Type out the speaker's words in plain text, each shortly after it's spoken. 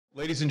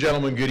Ladies and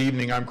gentlemen, good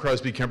evening. I'm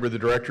Crosby Kemper, the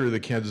director of the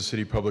Kansas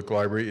City Public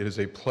Library. It is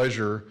a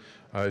pleasure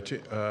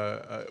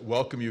to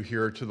welcome you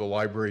here to the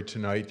library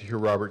tonight to hear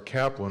Robert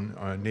Kaplan,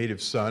 a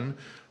native son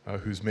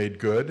who's made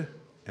good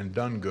and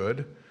done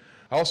good.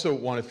 I also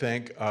want to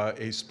thank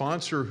a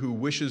sponsor who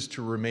wishes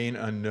to remain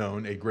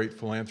unknown, a great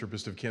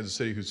philanthropist of Kansas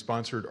City who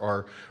sponsored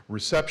our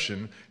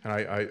reception. And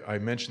I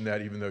mentioned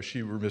that even though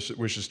she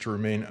wishes to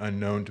remain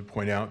unknown, to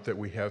point out that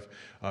we have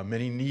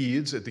many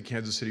needs at the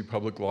Kansas City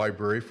Public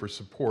Library for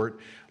support.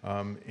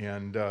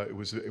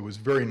 It was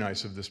very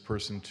nice of this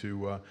person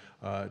to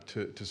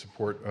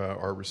support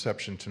our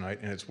reception tonight,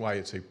 and it's why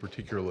it's a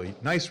particularly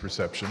nice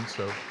reception,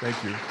 so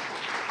thank you.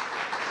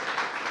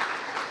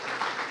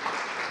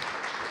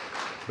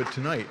 But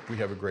tonight we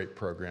have a great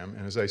program,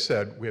 and as I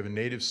said, we have a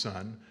native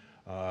son.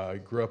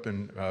 Grew up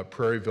in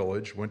Prairie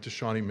Village, went to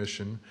Shawnee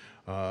Mission,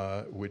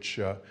 which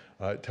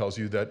tells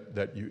you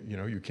that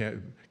you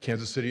can't,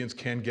 Kansas Cityans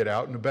can get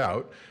out and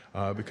about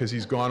because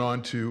he's gone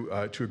on to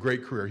a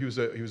great career. He was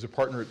a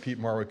partner at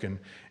Pete Marwick and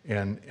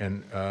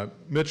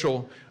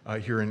Mitchell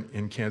here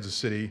in Kansas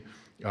City.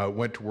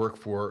 Went to work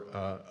for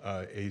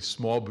a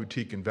small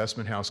boutique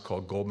investment house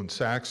called Goldman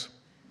Sachs.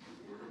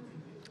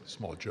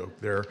 Small joke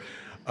there.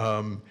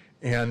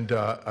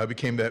 I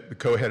became the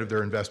co-head of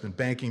their investment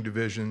banking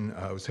division.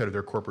 I was head of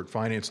their corporate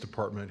finance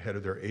department, head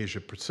of their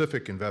Asia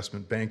Pacific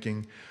investment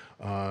banking,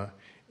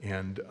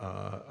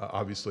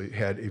 obviously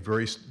had a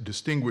very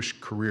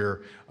distinguished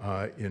career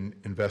in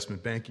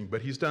investment banking.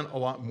 But he's done a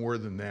lot more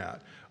than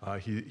that.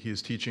 He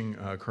is teaching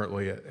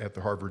currently at the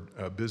Harvard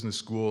Business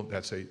School.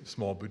 That's a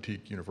small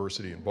boutique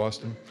university in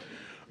Boston.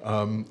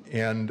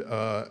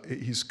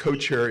 He's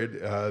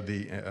co-chaired,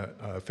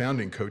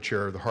 founding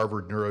co-chair of the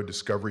Harvard Neuro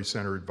Discovery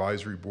Center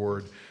Advisory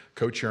Board,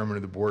 co-chairman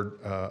of the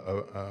board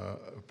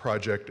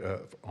project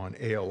on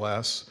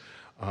ALS.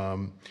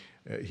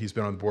 He's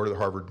been on the board of the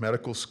Harvard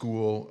Medical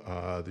School,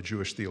 the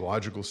Jewish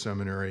Theological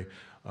Seminary,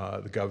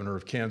 the governor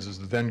of Kansas,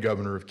 the then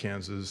governor of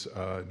Kansas,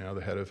 now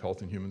the head of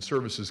Health and Human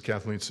Services,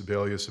 Kathleen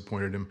Sebelius,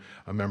 appointed him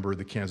a member of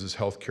the Kansas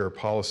Healthcare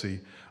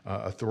Policy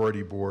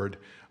Authority Board.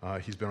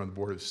 He's been on the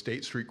board of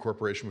State Street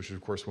Corporation, which is,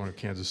 of course, one of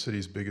Kansas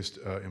City's biggest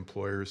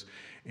employers.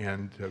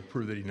 And to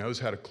prove that he knows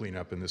how to clean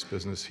up in this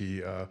business,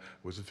 he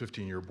was a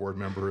 15-year board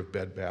member of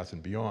Bed Bath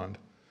 & Beyond.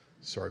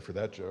 Sorry for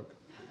that joke.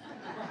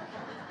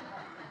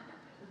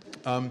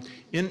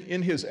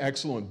 In his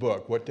excellent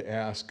book, What to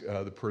Ask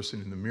the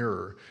Person in the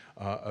Mirror,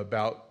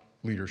 about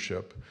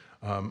leadership,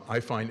 I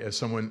find, as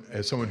someone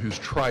who's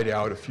tried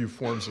out a few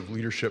forms of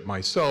leadership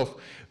myself,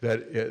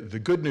 that the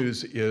good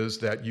news is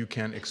that you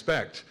can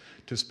expect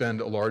to spend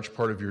a large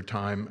part of your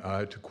time,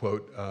 to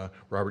quote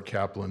Robert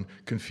Kaplan,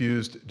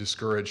 confused,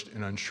 discouraged,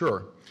 and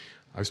unsure.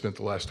 I've spent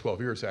the last 12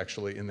 years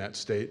actually in that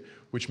state,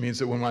 which means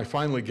that when I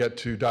finally get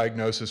to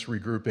diagnosis,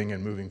 regrouping,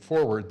 and moving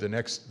forward, the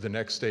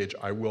next stage,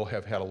 I will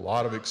have had a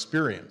lot of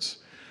experience.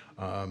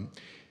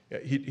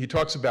 He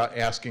talks about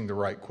asking the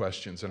right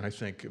questions, and I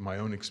think in my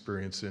own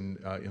experience in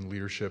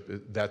leadership,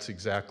 that's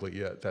exactly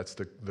it. That's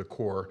the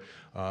core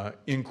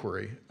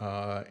inquiry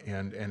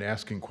and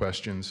asking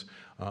questions.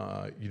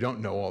 You don't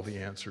know all the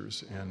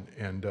answers,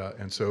 and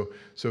so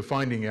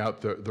finding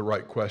out the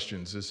right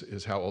questions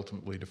is how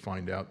ultimately to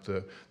find out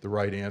the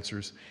right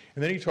answers.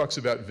 And then he talks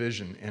about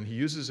vision, and he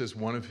uses as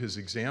one of his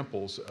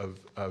examples of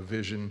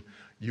vision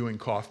Ewing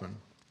Kauffman.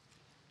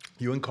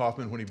 Ewing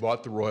Kauffman, when he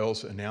bought the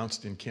Royals,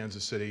 announced in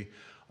Kansas City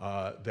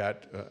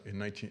that in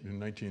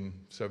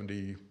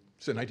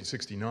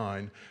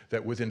 1969,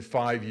 that within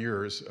 5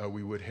 years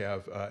we would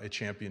have a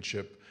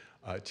championship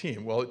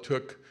team. Well, it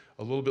took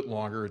a little bit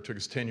longer. It took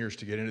us 10 years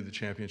to get into the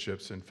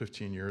championships and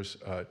 15 years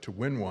to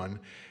win one.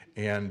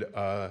 And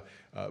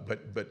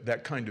but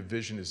that kind of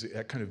vision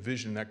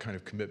that kind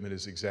of commitment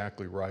is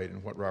exactly right,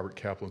 and what Robert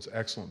Kaplan's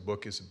excellent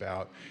book is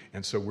about.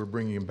 And so we're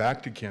bringing him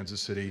back to Kansas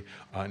City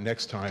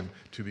next time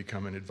to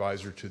become an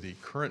advisor to the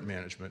current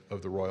management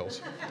of the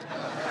Royals.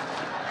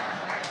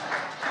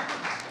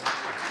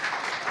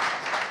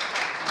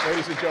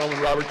 Ladies and gentlemen,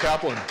 Robert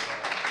Kaplan.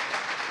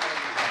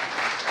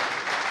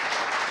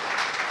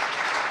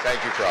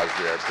 Thank you,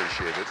 Crosby. I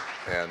appreciate it.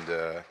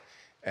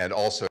 And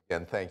also,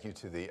 again, thank you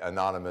to the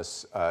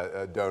anonymous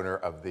donor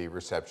of the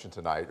reception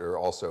tonight. I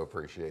also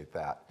appreciate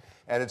that.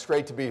 And it's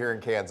great to be here in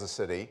Kansas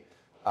City.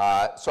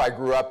 So I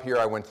grew up here.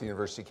 I went to the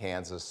University of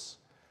Kansas.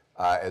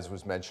 As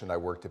was mentioned, I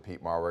worked at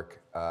Pete Marwick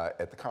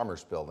at the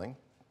Commerce Building,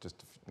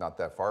 just not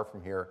that far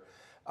from here.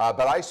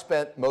 But I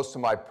spent most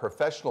of my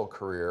professional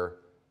career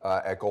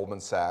at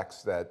Goldman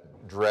Sachs,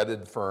 that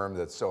dreaded firm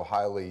that's so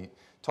highly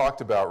talked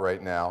about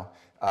right now.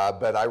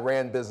 But I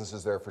ran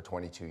businesses there for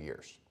 22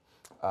 years.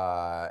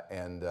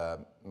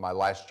 My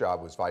last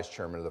job was vice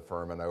chairman of the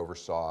firm, and I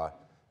oversaw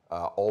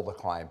all the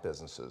client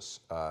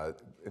businesses,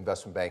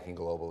 investment banking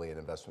globally and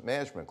investment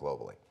management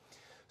globally.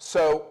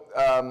 So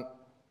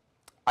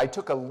I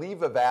took a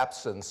leave of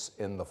absence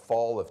in the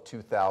fall of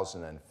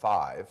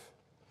 2005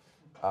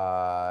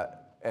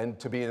 and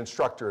to be an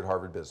instructor at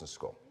Harvard Business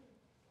School.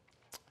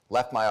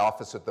 Left my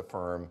office at the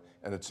firm,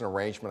 and it's an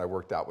arrangement I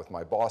worked out with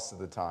my boss at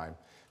the time,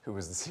 who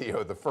was the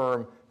CEO of the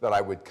firm, that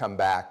I would come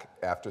back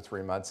after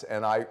 3 months.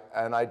 And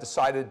I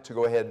decided to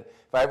go ahead.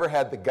 If I ever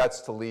had the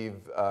guts to leave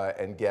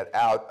and get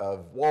out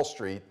of Wall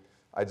Street,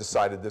 I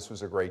decided this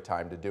was a great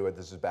time to do it.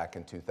 This is back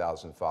in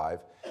 2005.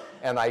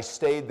 And I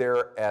stayed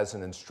there as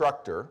an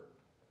instructor,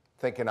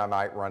 thinking I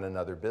might run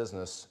another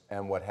business.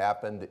 And what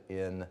happened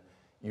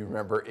you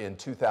remember in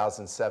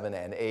 2007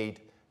 and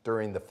 8,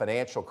 during the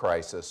financial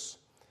crisis,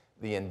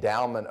 the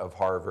endowment of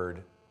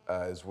Harvard,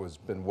 as was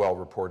been well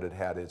reported,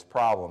 had its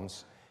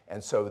problems.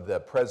 And so the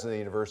president of the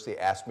university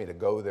asked me to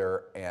go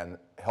there and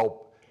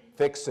help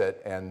fix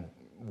it and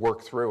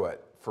work through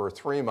it for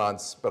 3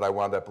 months, but I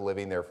wound up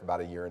living there for about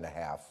 1.5 years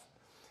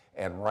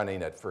and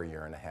running it for 1.5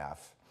 years.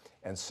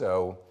 And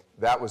so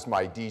that was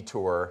my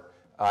detour.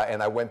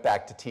 And I went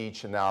back to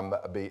teach, and now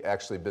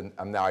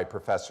I'm now a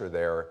professor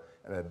there,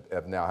 and I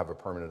now have a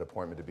permanent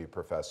appointment to be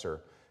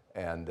professor.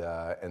 And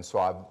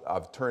so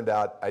I've turned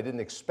out, I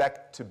didn't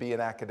expect to be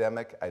an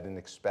academic.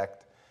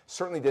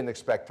 Certainly didn't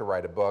expect to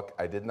write a book.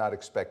 I did not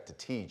expect to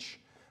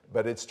teach,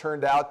 but it's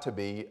turned out to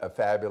be a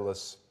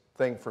fabulous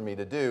thing for me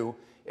to do,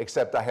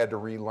 except I had to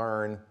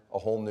relearn a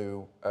whole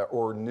new,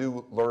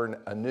 learn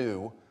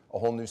anew a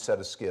whole new set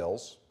of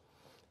skills.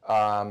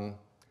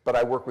 But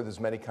I work with as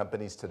many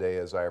companies today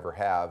as I ever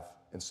have,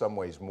 in some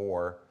ways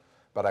more,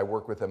 but I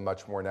work with them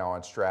much more now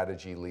on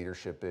strategy,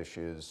 leadership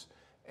issues,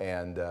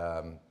 and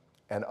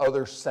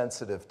other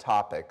sensitive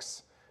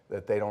topics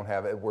that they don't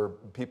have, where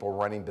people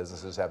running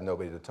businesses have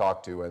nobody to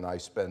talk to, and I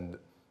spend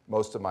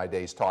most of my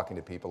days talking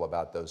to people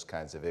about those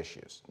kinds of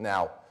issues.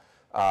 Now,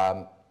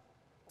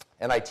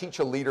 and I teach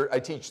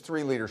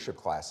 3 leadership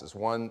classes.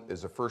 One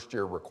is a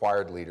first-year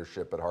required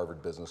leadership at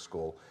Harvard Business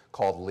School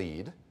called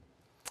LEAD.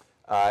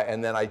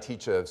 And then I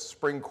teach a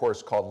spring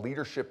course called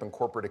Leadership and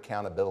Corporate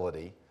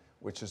Accountability,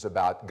 which is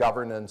about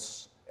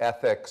governance,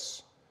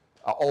 ethics,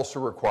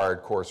 also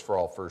required course for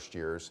all first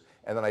years.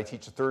 And then I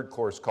teach a 3rd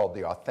course called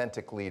The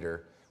Authentic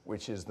Leader,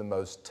 which is the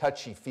most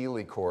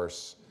touchy-feely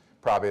course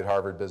probably at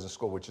Harvard Business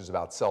School, which is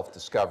about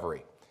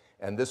self-discovery.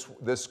 And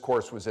this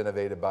course was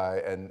innovated by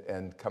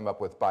and come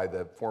up with by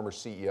the former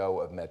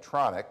CEO of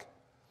Medtronic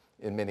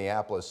in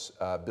Minneapolis,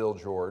 Bill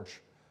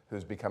George,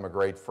 who's become a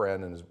great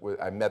friend, and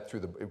I met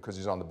because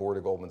he's on the board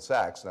of Goldman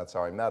Sachs, and that's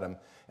how I met him.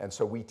 And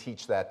so we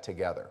teach that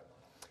together.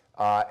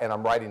 And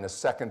I'm writing a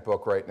 2nd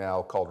book right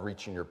now called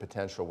Reaching Your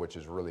Potential, which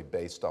is really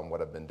based on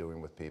what I've been doing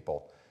with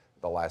people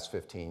the last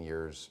 15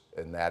 years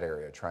in that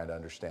area, trying to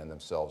understand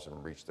themselves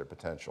and reach their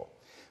potential.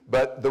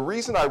 But the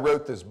reason I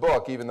wrote this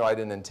book, even though I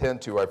didn't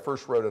intend to, I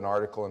first wrote an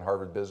article in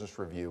Harvard Business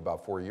Review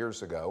about 4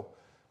 years ago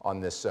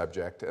on this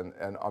subject,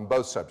 and on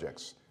both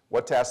subjects,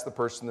 what to ask the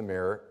person in the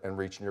mirror and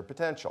reaching your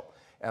potential.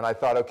 And I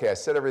thought, okay, I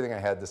said everything I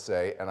had to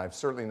say, and I'm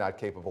certainly not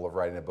capable of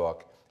writing a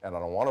book, and I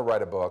don't want to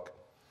write a book.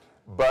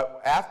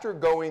 But after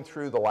going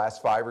through the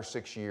last 5 or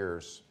 6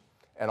 years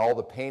and all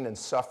the pain and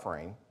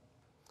suffering,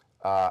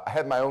 I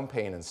had my own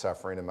pain and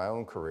suffering in my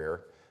own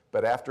career,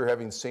 but after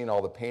having seen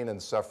all the pain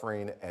and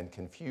suffering and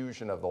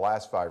confusion of the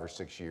last 5 or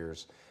 6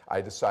 years,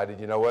 I decided,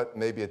 you know what,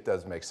 maybe it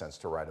does make sense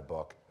to write a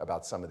book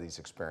about some of these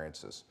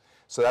experiences.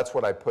 So that's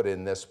what I put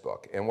in this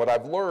book. And what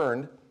I've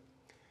learned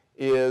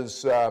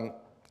is,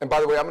 and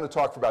by the way, I'm going to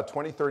talk for about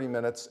 20, 30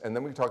 minutes, and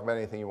then we can talk about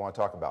anything you want to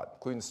talk about,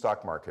 including the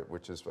stock market,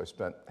 which is what I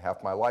spent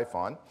half my life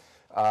on.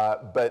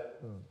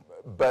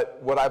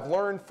 But what I've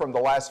learned from the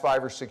last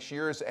 5 or 6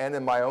 years and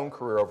in my own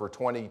career over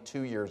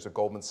 22 years at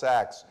Goldman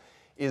Sachs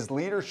is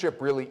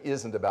leadership really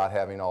isn't about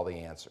having all the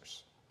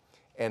answers.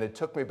 And it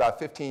took me about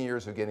 15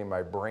 years of getting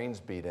my brains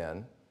beat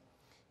in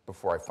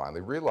before I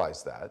finally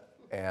realized that.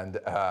 And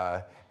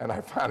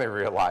I finally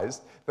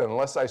realized that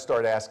unless I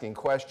start asking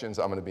questions,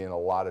 I'm going to be in a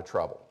lot of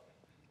trouble.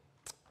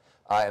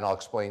 And I'll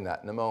explain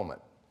that in a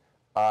moment.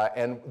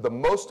 And the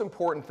most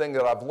important thing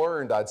that I've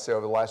learned, I'd say,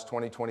 over the last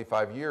 20,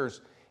 25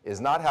 years is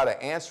not how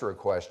to answer a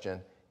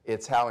question,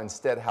 it's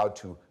instead how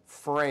to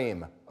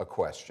frame a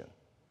question.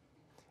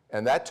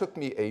 And that took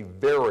me a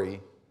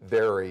very,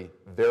 very,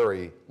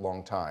 very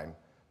long time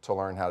to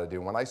learn how to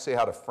do. When I say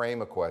how to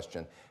frame a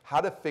question,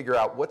 how to figure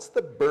out what's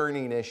the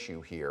burning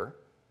issue here,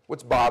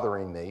 what's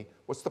bothering me,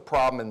 what's the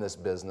problem in this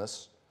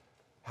business,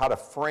 how to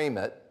frame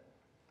it,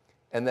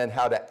 and then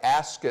how to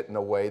ask it in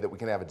a way that we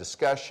can have a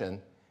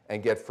discussion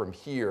and get from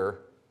here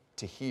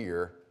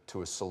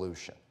to a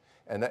solution.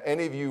 And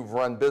any of you who've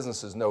run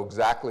businesses know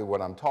exactly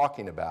what I'm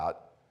talking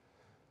about.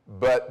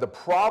 But the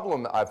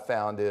problem I've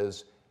found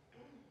is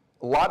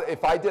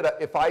if I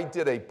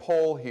did a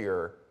poll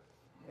here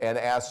and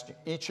asked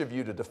each of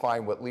you to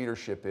define what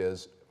leadership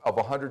is, of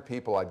 100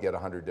 people, I'd get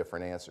 100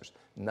 different answers.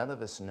 None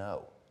of us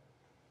know.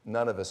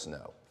 None of us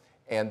know.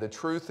 And the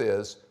truth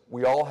is,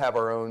 we all have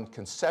our own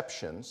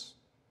conceptions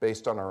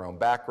based on our own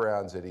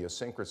backgrounds,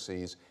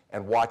 idiosyncrasies,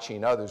 and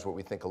watching others what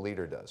we think a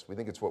leader does. We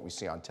think it's what we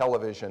see on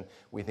television.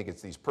 We think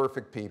it's these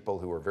perfect people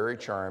who are very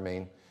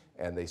charming,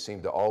 and they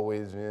seem to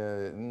always,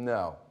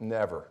 no,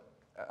 never.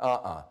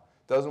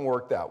 Doesn't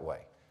work that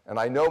way. And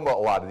I know a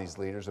lot of these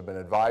leaders, have been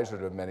advisor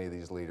to many of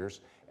these leaders,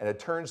 and it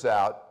turns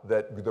out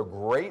that the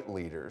great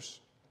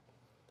leaders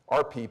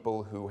are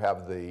people who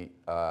have the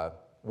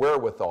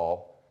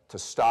wherewithal to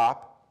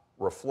stop,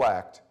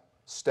 reflect,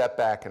 step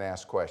back and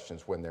ask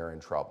questions when they're in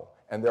trouble.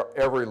 And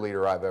every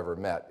leader I've ever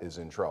met is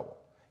in trouble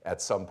at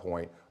some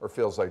point, or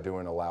feels like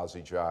doing a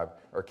lousy job,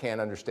 or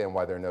can't understand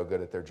why they're no good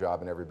at their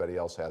job and everybody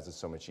else has it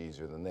so much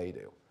easier than they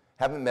do.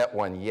 Haven't met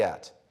one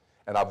yet.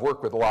 And I've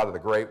worked with a lot of the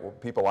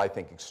great people I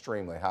think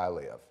extremely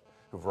highly of,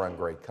 who've run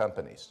great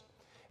companies.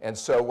 And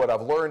so what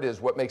I've learned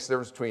is what makes the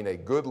difference between a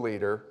good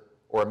leader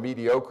or a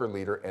mediocre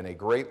leader and a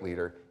great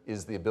leader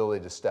is the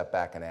ability to step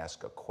back and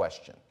ask a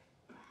question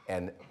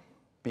and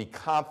be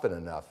confident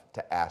enough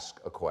to ask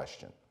a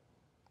question.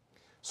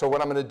 So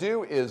what I'm going to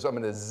do is I'm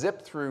going to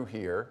zip through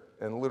here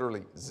and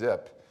literally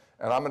zip,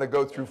 and I'm going to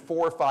go through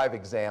 4 or 5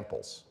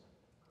 examples.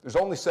 There's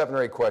only 7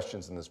 or 8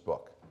 questions in this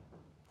book,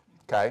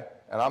 okay?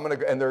 And I'm going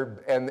to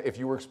and if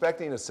you were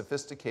expecting a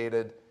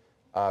sophisticated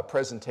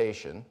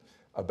presentation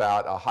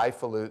about a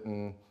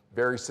highfalutin,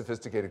 very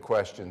sophisticated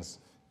questions,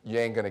 you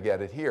ain't going to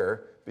get it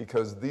here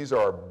because these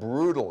are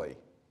brutally,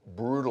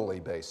 brutally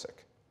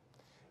basic.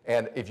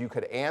 And if you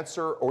could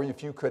answer or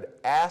if you could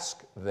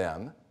ask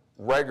them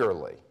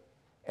regularly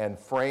and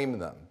frame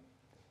them,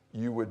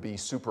 you would be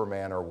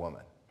Superman or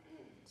woman.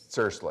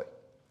 Seriously,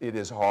 it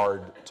is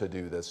hard to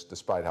do this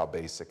despite how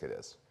basic it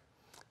is.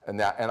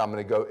 And I'm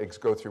going to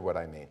go through what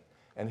I mean.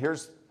 And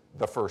here's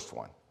the first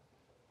one.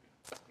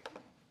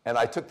 And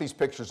I took these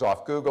pictures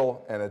off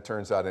Google, and it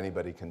turns out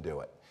anybody can do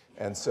it.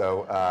 And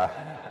so,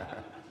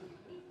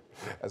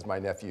 as my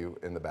nephew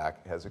in the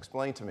back has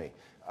explained to me,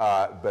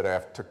 but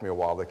it took me a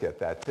while to get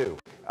that too.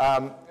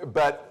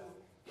 But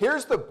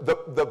here's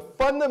the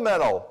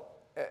fundamental,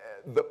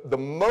 the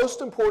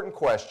most important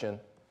question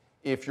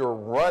if you're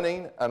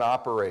running an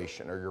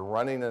operation or you're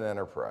running an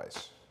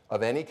enterprise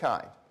of any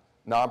kind,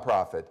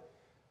 nonprofit,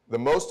 the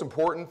most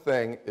important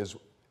thing is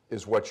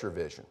what's your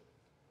vision.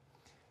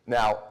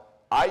 Now,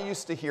 I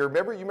used to hear, you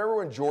remember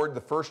when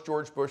the first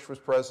George Bush was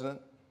president?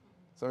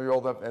 Some of you are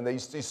old enough, and they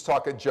used to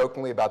talk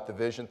jokingly about the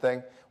vision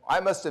thing. I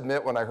must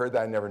admit, when I heard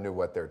that, I never knew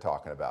what they were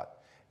talking about.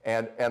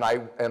 And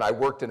I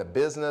worked in a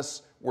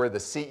business where the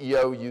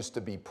CEO used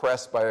to be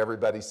pressed by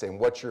everybody saying,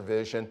 what's your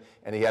vision?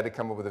 And he had to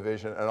come up with a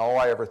vision. And all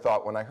I ever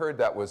thought when I heard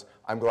that was,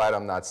 I'm glad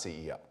I'm not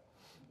CEO,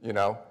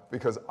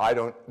 because I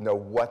don't know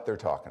what they're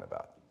talking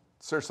about.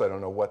 Seriously, I don't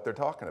know what they're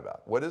talking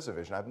about. What is a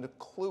vision? I have no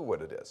clue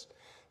what it is.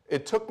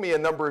 It took me a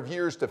number of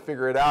years to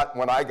figure it out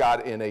when I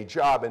got in a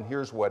job, and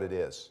here's what it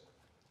is.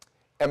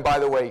 And by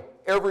the way,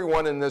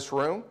 everyone in this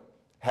room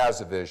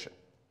has a vision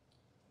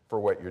for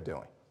what you're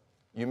doing.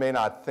 You may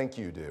not think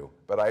you do,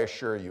 but I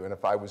assure you, and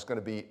if I was going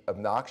to be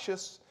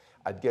obnoxious,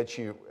 I'd get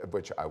you,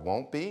 which I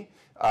won't be,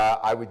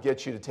 I would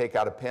get you to take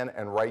out a pen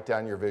and write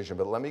down your vision.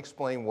 But let me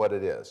explain what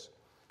it is.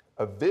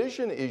 A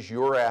vision is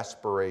your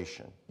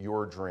aspiration,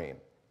 your dream.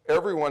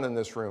 Everyone in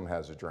this room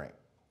has a dream.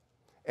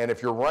 And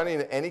if you're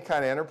running any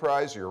kind of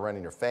enterprise, or you're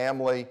running your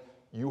family,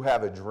 you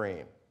have a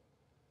dream.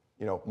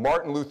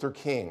 Martin Luther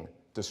King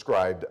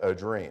described a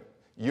dream.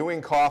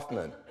 Ewing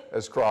Kauffman,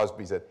 as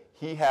Crosby said,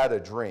 he had a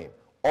dream.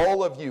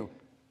 All of you,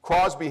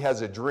 Crosby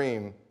has a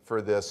dream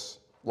for this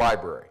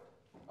library.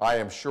 I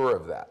am sure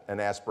of that, an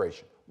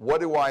aspiration.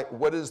 What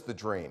is the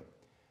dream?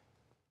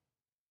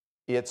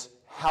 It's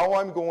how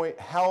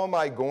am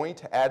I going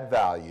to add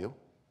value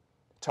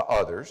to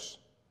others?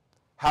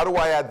 How do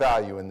I add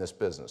value in this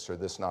business or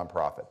this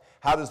nonprofit?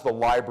 How does the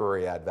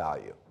library add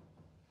value?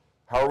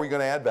 How are we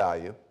going to add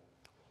value?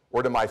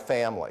 Or to my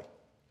family?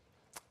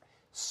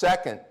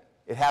 Second,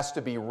 it has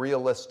to be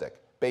realistic,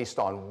 based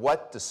on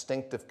what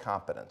distinctive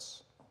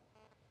competence?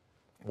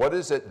 What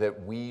is it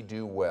that we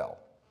do well?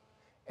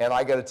 And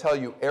I got to tell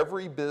you,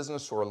 every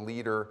business or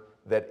leader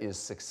that is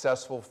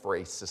successful for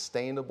a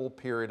sustainable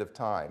period of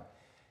time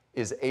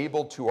is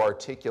able to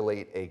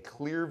articulate a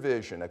clear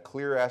vision, a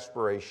clear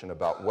aspiration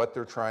about what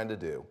they're trying to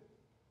do,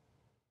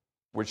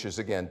 which is,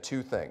 again,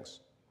 2 things.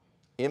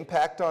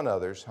 Impact on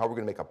others, how we're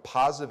going to make a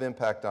positive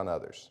impact on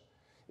others.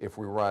 If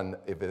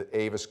it's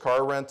Avis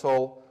Car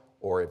Rental,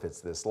 or if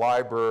it's this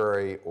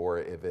library, or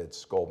if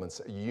it's Goldman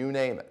Sachs, you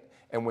name it.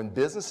 And when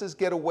businesses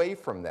get away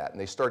from that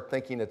and they start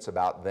thinking it's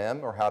about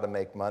them or how to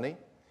make money,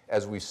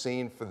 as we've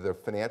seen for the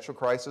financial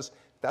crisis,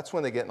 that's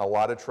when they get in a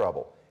lot of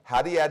trouble.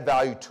 How do you add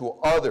value to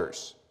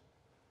others?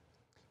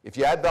 If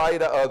you add value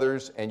to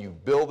others and you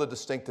build a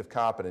distinctive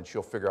competence,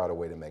 you'll figure out a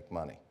way to make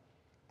money.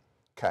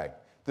 Okay,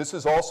 this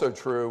is also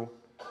true.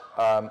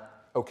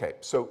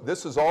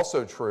 This is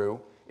also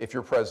true if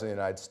you're president of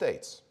the United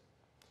States.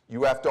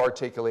 You have to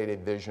articulate a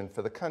vision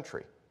for the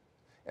country.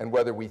 And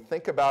whether we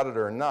think about it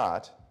or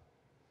not,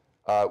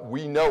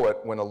 we know it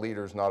when a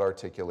leader is not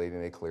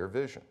articulating a clear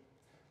vision.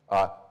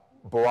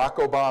 Barack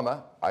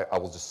Obama, I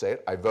will just say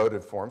it, I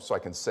voted for him so I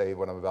can say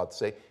what I'm about to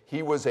say.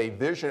 He was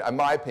in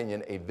my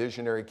opinion, a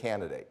visionary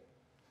candidate.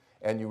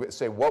 And you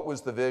say, what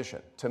was the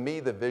vision? To me,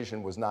 the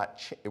vision was not,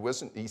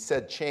 he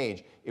said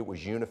change, it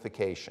was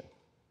unification.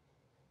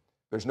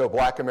 There's no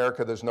black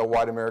America, there's no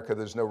white America,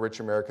 there's no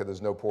rich America,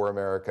 there's no poor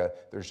America,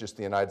 there's just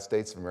the United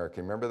States of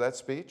America. Remember that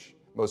speech?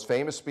 Most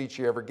famous speech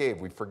he ever gave.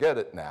 We forget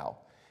it now.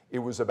 It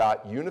was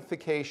about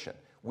unification.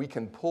 We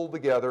can pull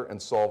together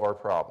and solve our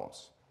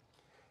problems.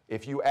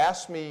 If you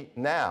ask me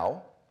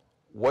now,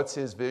 what's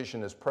his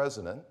vision as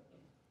president,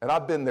 and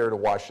I've been there to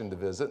Washington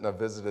to visit, and I've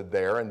visited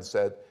there and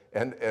said,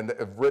 and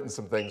have written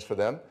some things for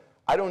them,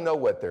 I don't know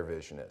what their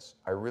vision is.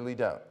 I really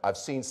don't. I've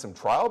seen some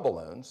trial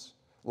balloons.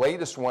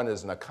 Latest one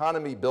is an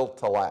economy built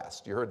to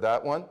last. You heard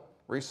that one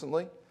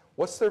recently?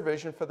 What's their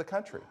vision for the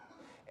country?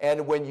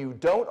 And when you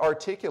don't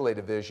articulate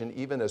a vision,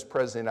 even as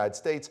President of the United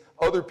States,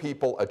 other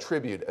people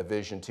attribute a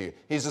vision to you.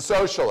 He's a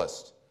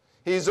socialist.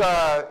 He's,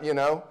 you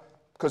know,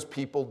 because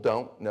people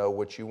don't know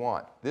what you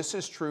want. This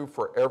is true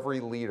for every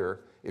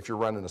leader. If you're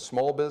running a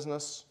small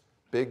business,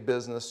 big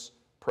business,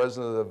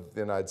 President of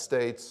the United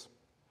States.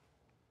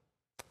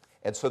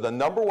 And so the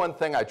number one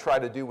thing I try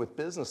to do with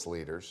business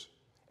leaders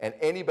and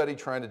anybody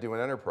trying to do an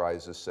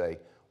enterprise is say,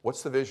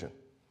 what's the vision?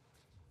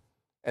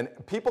 And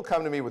people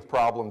come to me with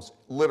problems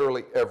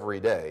literally every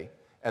day,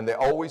 and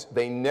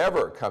they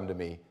never come to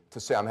me to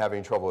say I'm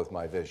having trouble with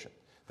my vision.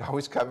 They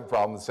always come to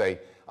problem and say,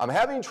 I'm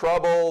having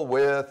trouble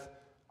with,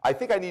 I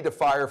think I need to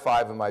fire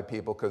 5 of my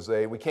people because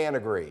we can't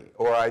agree.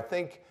 Or I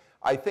think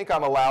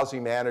I'm a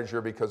lousy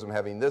manager because I'm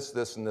having this,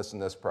 this, and this,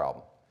 and this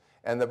problem.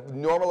 And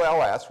normally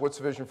I'll ask, what's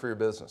the vision for your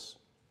business?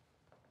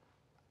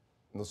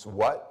 And they'll say,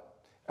 what?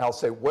 And I'll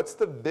say, what's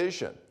the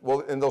vision?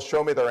 Well, and they'll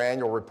show me their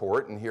annual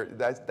report, and here,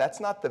 that's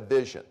not the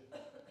vision.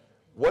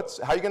 How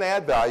are you going to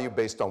add value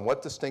based on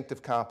what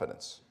distinctive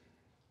competence?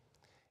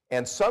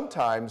 And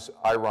sometimes,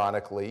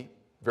 ironically,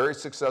 very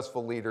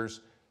successful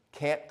leaders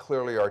can't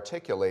clearly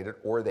articulate it,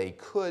 or they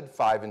could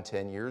 5 and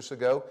 10 years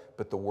ago,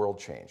 but the world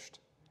changed.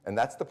 And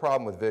that's the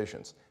problem with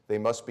visions. They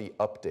must be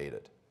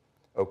updated.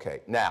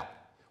 Okay, now,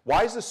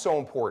 why is this so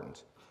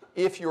important?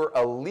 If you're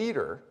a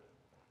leader,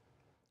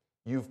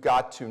 you've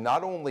got to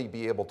not only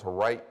be able to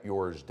write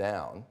yours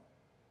down,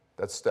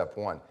 that's step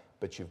one,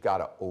 but you've got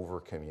to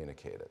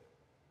over-communicate it.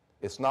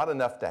 It's not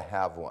enough to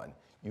have one.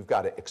 You've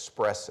got to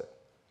express it.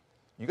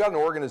 You got an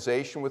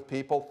organization with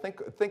people,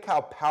 think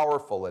how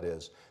powerful it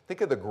is.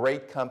 Think of the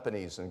great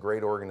companies and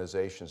great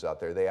organizations out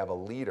there. They have a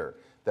leader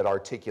that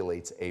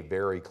articulates a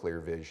very clear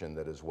vision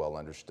that is well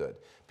understood.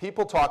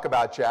 People talk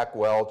about Jack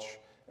Welch,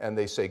 and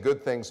they say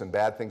good things and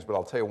bad things, but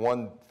I'll tell you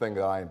one thing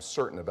that I am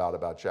certain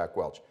about Jack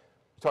Welch.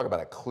 You talk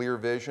about a clear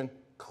vision,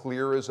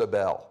 clear as a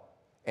bell.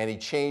 And he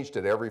changed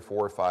it every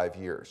 4 or 5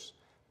 years,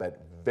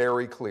 but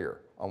very clear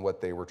on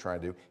what they were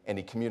trying to do, and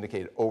he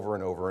communicated over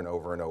and over and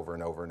over and over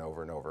and over and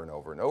over and over and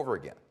over and over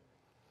again.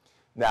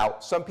 Now,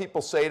 some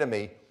people say to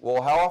me,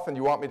 well, how often do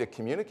you want me to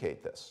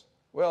communicate this?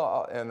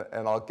 Well, and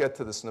I'll get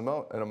to this in a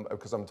moment,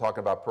 because I'm talking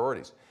about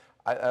priorities.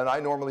 And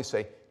I normally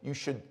say, you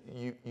should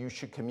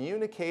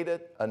communicate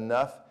it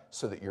enough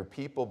so that your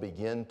people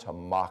begin to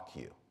mock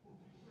you.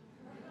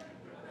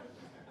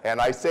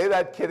 And I say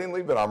that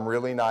kiddingly, but I'm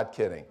really not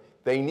kidding.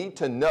 They need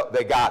to know,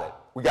 they got it,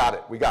 we got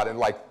it, we got it, and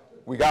like,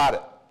 we got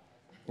it.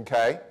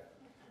 Okay?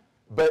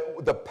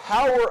 But the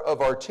power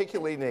of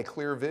articulating a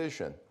clear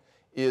vision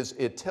is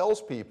it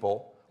tells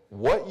people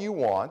what you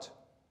want,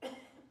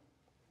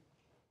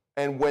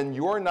 and when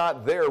you're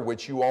not there,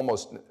 which you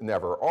almost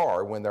never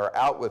are, when they're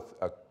out with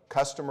a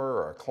customer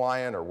or a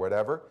client or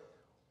whatever,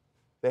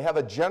 they have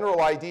a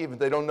general idea, but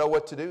they don't know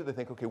what to do. They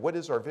think, okay, what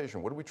is our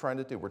vision? What are we trying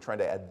to do? We're trying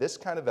to add this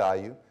kind of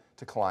value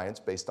to clients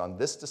based on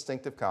this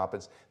distinctive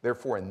competence.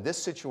 Therefore, in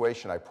this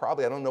situation, I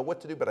don't know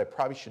what to do, but I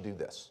probably should do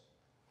this.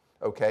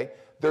 Okay?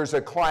 There's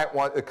a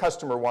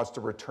customer wants to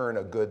return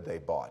a good they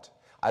bought.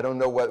 I don't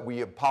know what we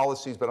have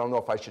policies, but I don't know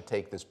if I should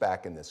take this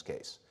back in this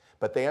case.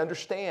 But they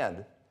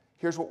understand,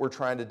 here's what we're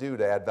trying to do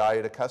to add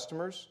value to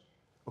customers.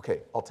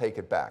 Okay, I'll take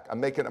it back.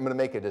 I'm going to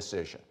make a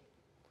decision.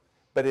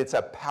 But it's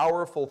a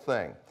powerful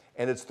thing,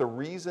 and it's the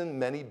reason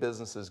many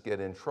businesses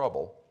get in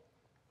trouble.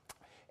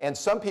 And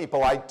some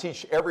people, I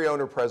teach every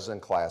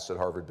owner-president class at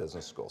Harvard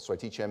Business School. So I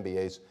teach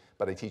MBAs,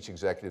 but I teach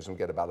executives, and we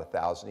get about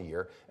 1,000 a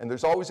year. And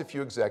there's always a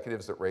few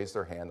executives that raise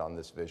their hand on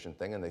this vision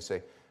thing, and they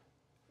say,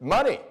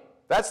 money,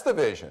 that's the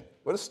vision.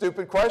 What a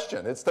stupid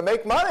question. It's to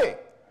make money.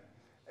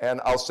 And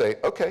I'll say,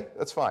 okay,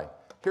 that's fine.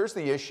 Here's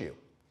the issue.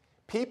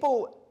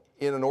 People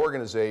in an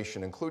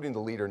organization, including the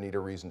leader, need a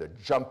reason to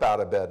jump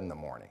out of bed in the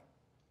morning.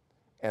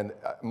 And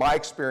my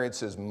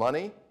experience is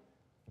money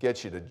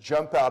gets you to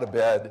jump out of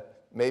bed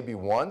maybe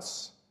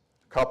once,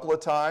 a couple of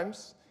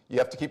times. You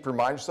have to keep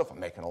reminding yourself, I'm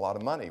making a lot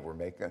of money.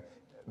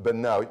 But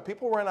no,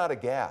 people run out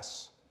of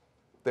gas.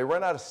 They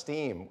run out of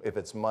steam if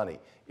it's money.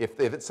 If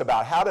it's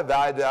about how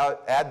to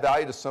add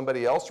value to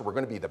somebody else, or we're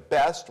going to be the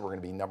best, we're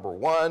going to be number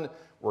one,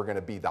 we're going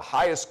to be the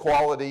highest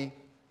quality,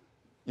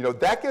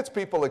 that gets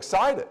people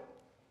excited.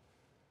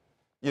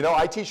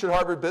 I teach at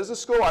Harvard Business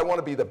School. I want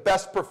to be the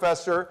best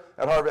professor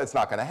at Harvard. It's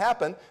not going to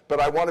happen, but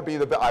I want to be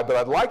but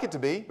I'd like it to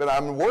be, but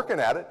I'm working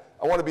at it.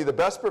 I want to be the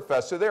best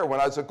professor there. When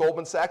I was at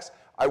Goldman Sachs,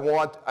 I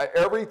want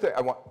everything.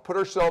 I want to put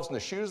ourselves in the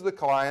shoes of the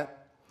client,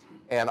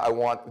 and I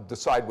want to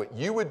decide what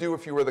you would do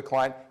if you were the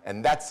client,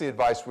 and that's the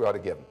advice we ought to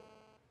give them.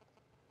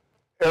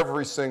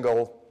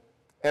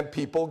 And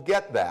people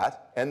get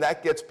that, and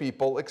that gets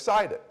people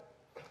excited.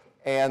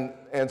 And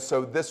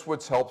so this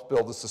would help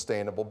build a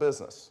sustainable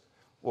business.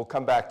 We'll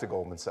come back to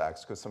Goldman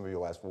Sachs because some of you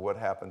will ask, well, what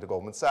happened to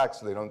Goldman Sachs?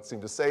 They don't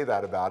seem to say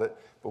that about it,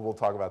 but we'll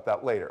talk about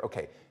that later.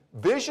 Okay,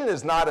 vision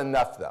is not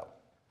enough though.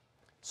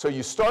 So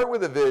you start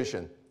with a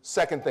vision.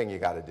 Second thing you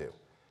got to do,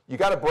 you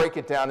got to break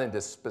it down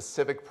into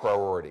specific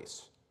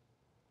priorities.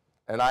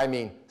 And I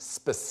mean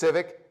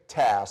specific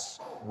tasks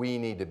we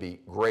need to be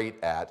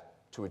great at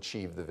to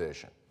achieve the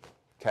vision,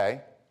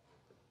 okay?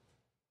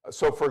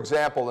 So for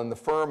example, in the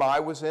firm I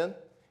was in,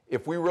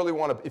 if you really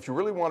want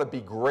to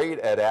be great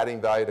at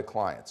adding value to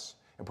clients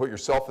and put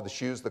yourself in the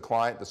shoes of the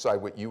client, decide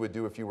what you would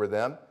do if you were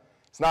them,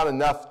 it's not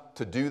enough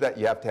to do that.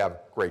 You have to have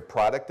great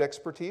product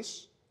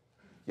expertise.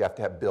 You have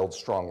to build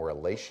strong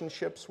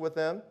relationships with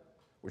them,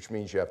 which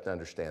means you have to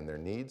understand their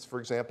needs, for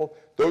example.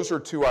 Those are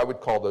two, I would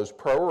call those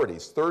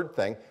priorities. Third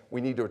thing,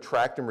 we need to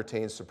attract and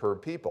retain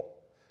superb people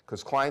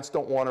because clients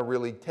don't want to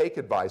really take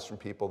advice from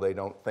people they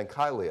don't think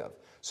highly of.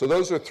 So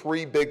those are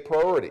three big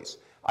priorities.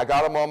 I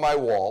got them on my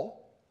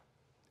wall,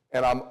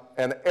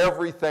 and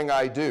everything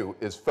I do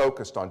is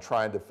focused on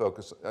trying to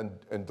focus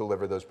and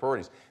deliver those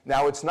priorities.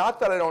 Now, it's not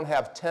that I don't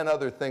have 10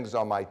 other things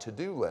on my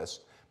to-do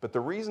list, but the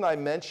reason I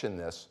mention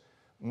this,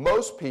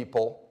 most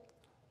people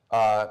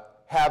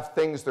have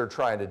things they're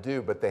trying to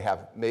do, but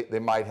they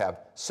might have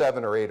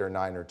 7 or 8 or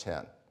 9 or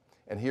 10.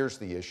 And here's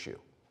the issue.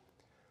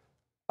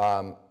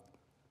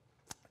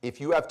 If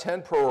you have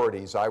 10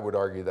 priorities, I would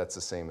argue that's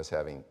the same as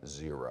having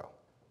 0.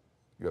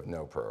 You have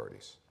no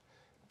priorities.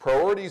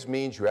 Priorities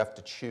means you have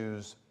to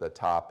choose the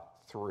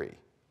top 3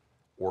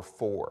 or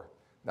 4.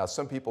 Now,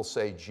 some people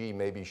say, gee,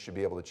 maybe you should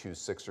be able to choose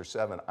 6 or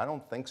 7. I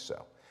don't think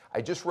so.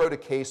 I just wrote a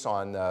case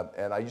on,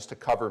 and I used to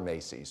cover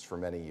Macy's for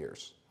many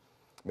years.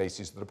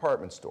 Macy's, the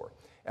department store.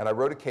 And I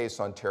wrote a case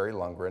on Terry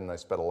Lundgren, and I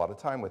spent a lot of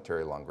time with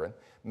Terry Lundgren.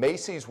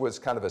 Macy's was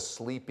kind of a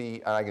sleepy,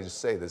 and I can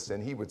just say this,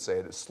 and he would say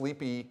it, a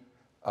sleepy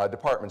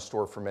department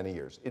store for many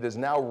years. It is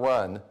now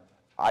run,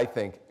 I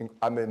think,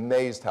 I'm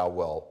amazed how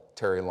well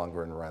Terry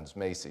Lundgren runs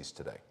Macy's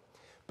today.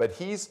 But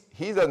he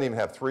doesn't even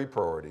have 3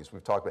 priorities.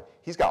 We've talked about,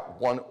 he's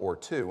got 1 or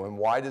 2. And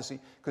why does he?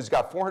 Because he's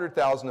got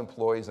 400,000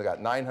 employees, they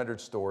got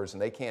 900 stores,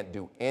 and they can't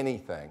do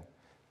anything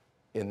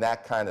in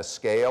that kind of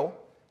scale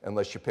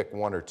unless you pick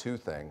 1 or 2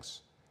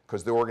 things,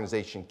 because the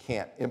organization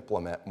can't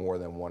implement more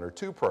than 1 or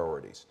 2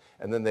 priorities.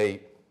 And then they,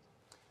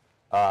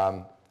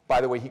 by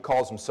the way, he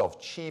calls himself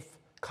Chief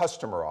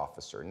Customer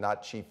Officer,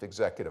 not Chief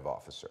Executive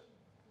Officer.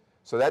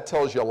 So that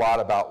tells you a lot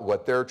about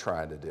what they're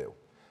trying to do.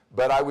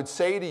 But I would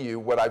say to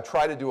you, what I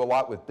try to do a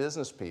lot with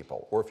business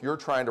people, or if you're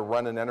trying to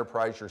run an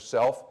enterprise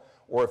yourself,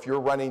 or if you're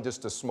running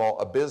just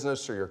a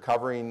business or you're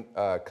covering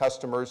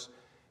customers,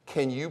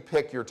 can you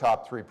pick your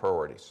top 3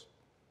 priorities?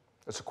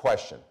 That's a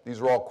question.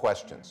 These are all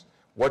questions.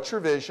 What's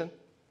your vision?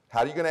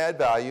 How are you going to add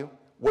value?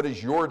 What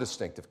is your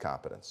distinctive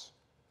competence?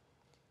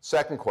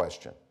 Second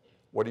question,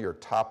 what are your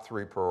top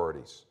 3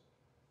 priorities?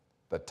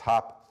 The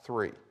top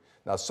 3.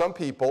 Now, some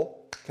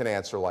people can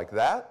answer like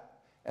that,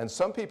 and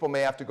some people may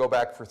have to go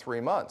back for 3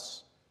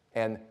 months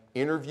and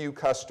interview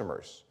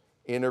customers,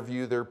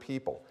 interview their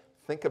people,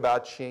 think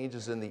about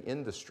changes in the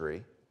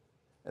industry,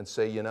 and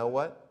say, you know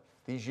what?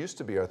 These used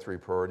to be our 3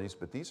 priorities,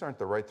 but these aren't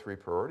the right 3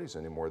 priorities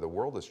anymore. The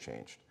world has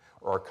changed,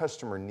 or our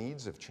customer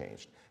needs have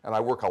changed. And I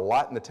work a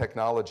lot in the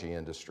technology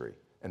industry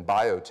and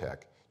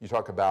biotech. You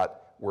talk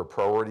about where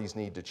priorities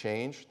need to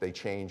change, they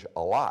change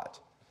a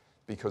lot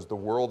because the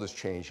world is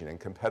changing and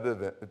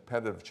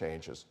competitive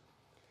changes.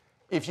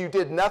 If you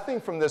did nothing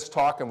from this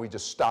talk and we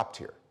just stopped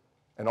here,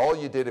 and all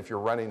you did if you're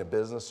running a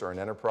business or an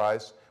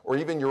enterprise, or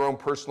even your own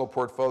personal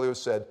portfolio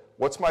said,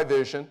 what's my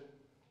vision?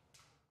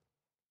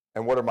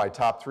 And what are my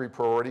top 3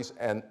 priorities?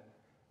 And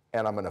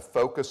I'm going to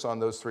focus on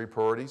those 3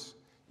 priorities.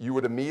 You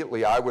would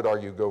immediately, I would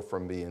argue, go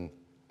from being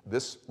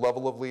this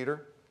level of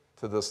leader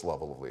to this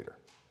level of leader.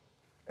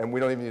 And we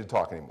don't even need to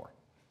talk anymore.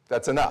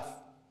 That's enough,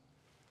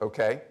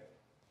 okay?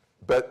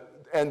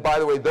 And by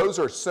the way, those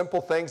are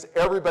simple things.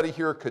 Everybody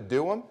here could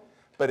do them,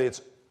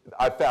 but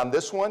I found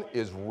this one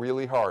is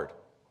really hard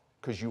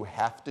because you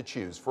have to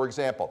choose. For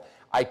example,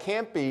 I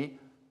can't be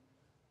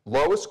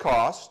lowest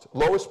cost,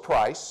 lowest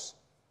price,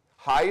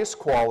 highest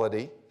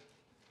quality,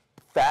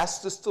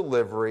 fastest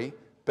delivery,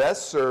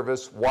 best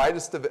service,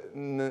 widest,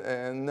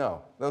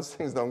 no, those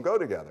things don't go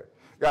together.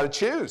 You got to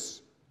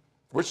choose.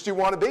 Which do you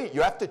want to be?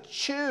 You have to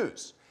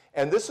choose.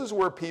 And this is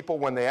where people,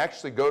 when they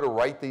actually go to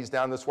write these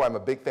down, that's why I'm a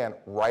big fan,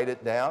 write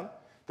it down,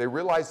 they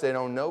realize they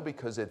don't know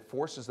because it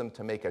forces them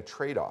to make a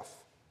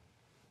trade-off.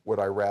 Would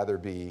I rather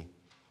be,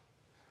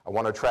 I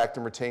want to attract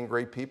and retain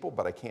great people,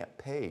 but I can't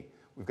pay.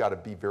 We've got to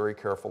be very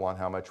careful on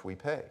how much we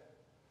pay.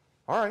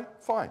 All right,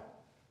 fine.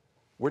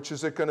 Which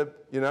is it going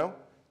to,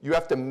 you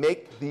have to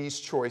make these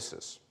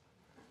choices.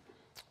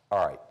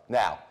 All right,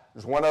 now,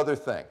 there's one other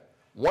thing.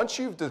 Once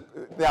you've,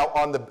 now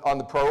on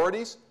the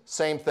priorities,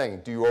 same thing.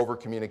 Do you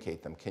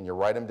over-communicate them? Can you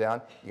write them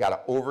down? You got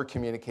to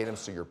over-communicate them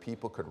so your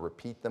people could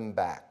repeat them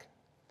back.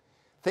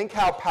 Think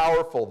how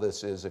powerful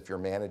this is if you're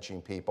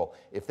managing people,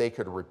 if they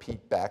could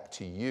repeat back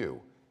to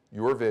you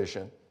your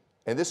vision.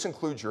 And this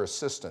includes your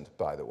assistant,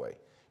 by the way.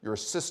 Your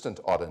assistant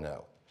ought to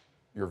know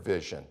your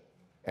vision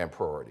and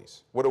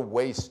priorities. What a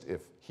waste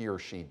if he or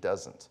she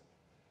doesn't.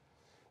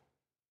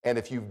 And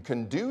if you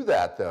can do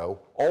that, though,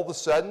 all of a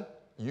sudden,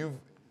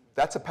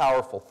 that's a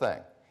powerful thing.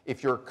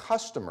 If your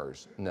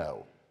customers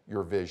know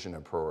your vision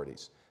and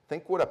priorities,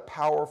 think what a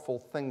powerful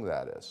thing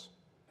that is.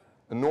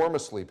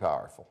 Enormously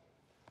powerful.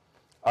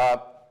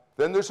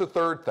 Then there's a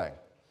third thing.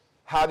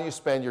 How do you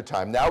spend your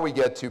time? Now we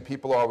get to,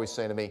 people are always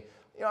saying to me,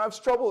 you know, I've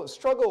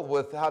struggled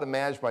with how to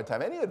manage my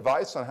time. Any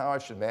advice on how I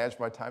should manage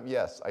my time?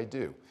 Yes, I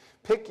do.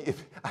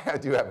 I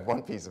do have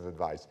one piece of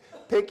advice.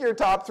 Pick your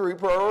top 3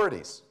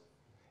 priorities.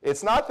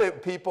 It's not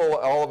that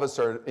all of us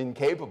are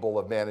incapable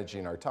of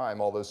managing our time,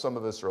 although some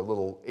of us are a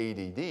little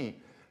ADD,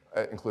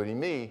 including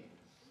me,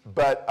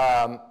 but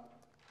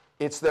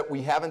it's that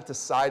we haven't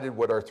decided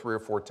what our 3 or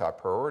 4 top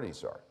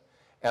priorities are.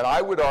 And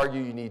I would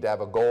argue you need to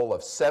have a goal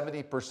of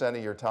 70%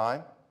 of your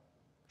time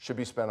should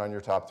be spent on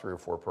your top 3 or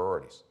 4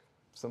 priorities.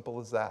 Simple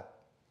as that.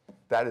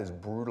 That is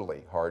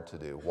brutally hard to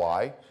do.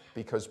 Why?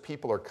 Because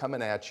people are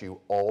coming at you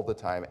all the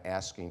time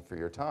asking for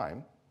your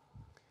time.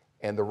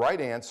 And the right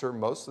answer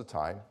most of the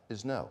time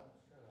is no.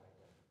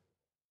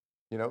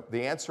 You know,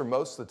 the answer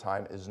most of the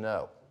time is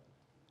no.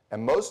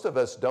 And most of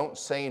us don't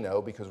say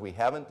no because we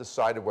haven't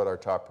decided what our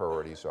top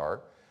priorities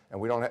are, and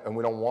we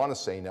don't want to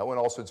say no, and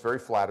also it's very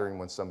flattering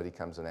when somebody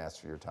comes and asks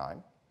for your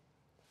time.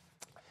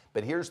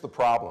 But here's the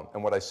problem,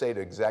 and what I say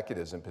to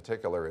executives in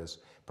particular is,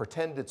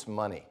 pretend it's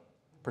money.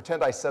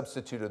 Pretend I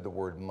substituted the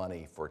word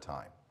money for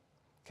time,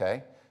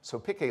 okay? So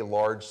pick a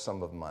large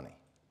sum of money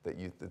that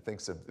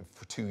thinks of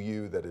to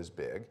you that is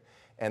big,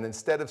 and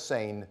instead of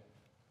saying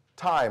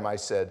time, I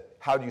said,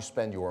 how do you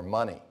spend your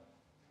money?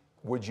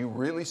 Would you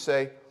really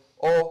say,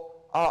 oh,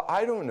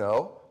 I don't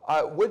know.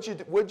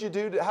 What'd you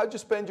do? How'd you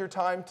spend your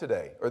time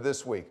today or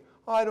this week?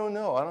 Oh, I don't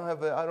know.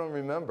 I don't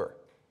remember.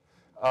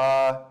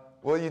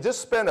 Well, you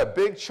just spent a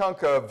big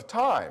chunk of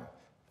time.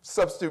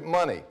 Substitute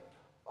money.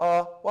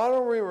 Well, I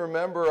don't really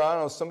remember. I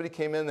don't know. Somebody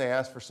came in, they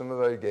asked for some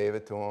of it, I gave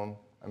it to them.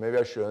 Or maybe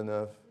I shouldn't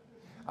have.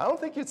 I don't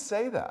think you'd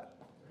say that.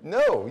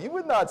 No, you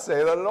would not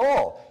say that at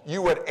all.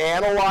 You would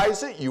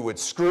analyze it. You would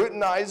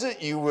scrutinize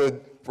it. You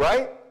would,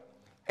 right?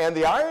 And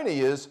the irony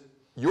is,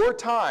 your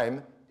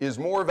time is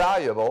more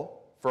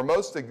valuable for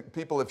most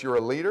people, if you're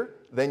a leader,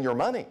 than your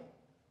money.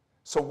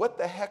 So what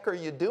the heck are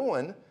you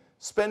doing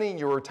spending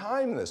your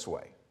time this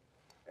way?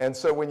 And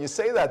so when you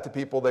say that to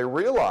people, they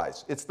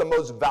realize it's the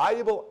most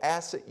valuable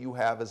asset you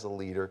have as a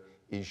leader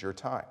is your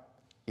time.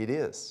 It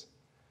is.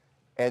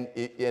 And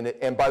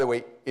by the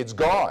way, it's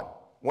gone.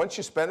 Once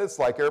you spend it, it's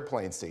like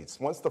airplane seats.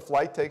 Once the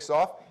flight takes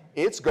off,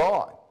 it's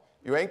gone.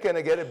 You ain't going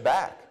to get it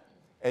back.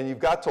 And you've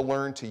got to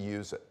learn to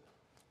use it.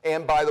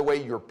 And by the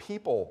way, your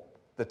people,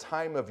 the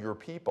time of your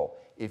people,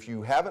 if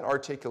you haven't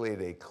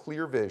articulated a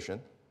clear vision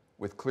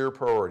with clear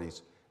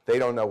priorities, they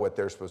don't know what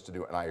they're supposed to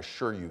do, and I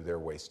assure you they're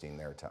wasting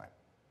their time.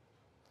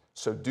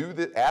 So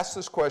ask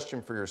this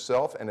question for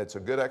yourself, and it's a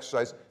good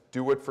exercise.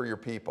 Do it for your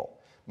people.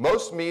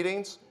 Most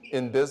meetings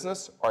in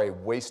business are a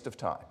waste of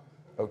time,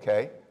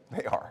 okay?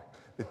 They are.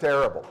 They're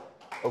terrible.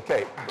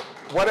 Okay,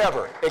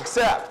 whatever,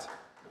 except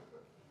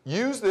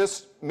use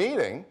this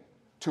meeting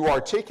to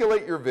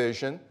articulate your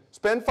vision.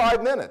 Spend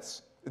 5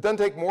 minutes. It doesn't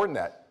take more than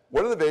that.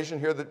 What are the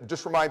vision?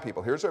 Just remind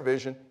people, here's our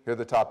vision, here are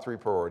the top 3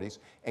 priorities,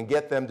 and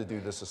get them to do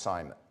this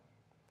assignment.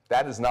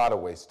 That is not a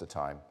waste of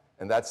time,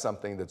 and that's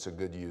something that's a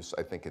good use,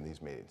 I think, in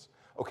these meetings.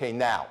 Okay,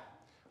 now,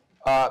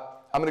 I'm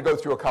going to go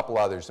through a couple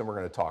others, and we're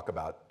going to talk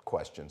about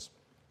questions.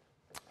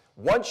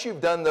 Once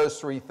you've done those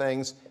 3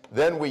 things,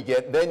 then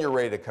you're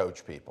ready to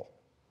coach people,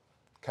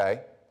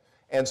 okay?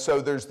 And so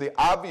there's the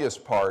obvious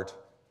part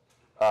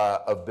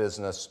of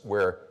business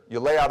where you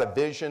lay out a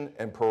vision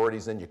and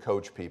priorities, and you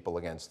coach people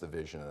against the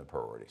vision and the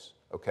priorities,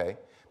 okay?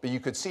 But you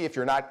could see if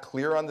you're not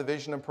clear on the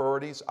vision and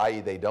priorities, i.e.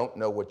 they don't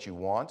know what you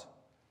want,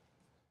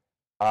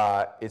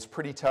 it's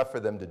pretty tough for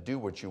them to do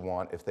what you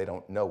want if they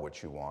don't know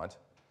what you want.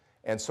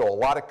 And so a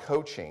lot of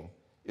coaching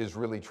is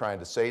really trying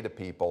to say to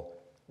people,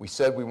 we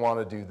said we want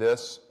to do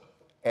this,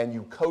 and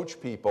you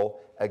coach people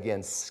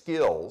against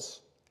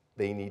skills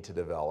they need to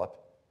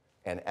develop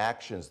and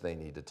actions they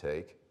need to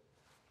take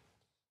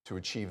to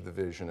achieve the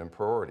vision and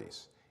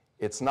priorities.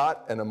 It's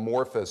not an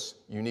amorphous,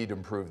 you need to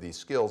improve these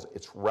skills.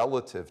 It's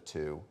relative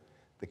to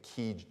the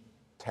key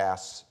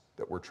tasks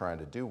that we're trying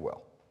to do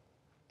well,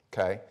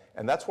 okay?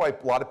 And that's why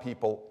a lot of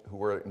people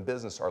who are in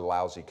business are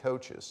lousy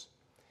coaches,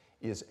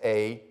 is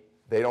A,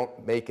 they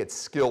don't make it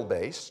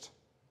skill-based,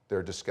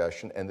 their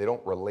discussion, and they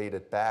don't relate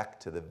it back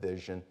to the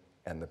vision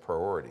and the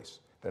priorities.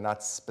 They're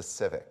not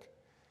specific,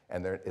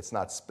 and it's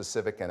not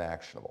specific and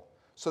actionable.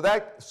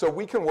 So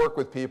we can work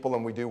with people,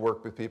 and we do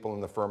work with people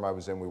in the firm I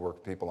was in. We work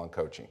with people on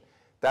coaching.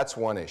 That's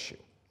one issue.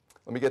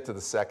 Let me get to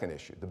the second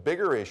issue. The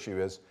bigger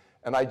issue is,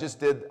 and I just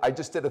did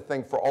a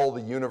thing for all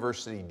the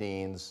university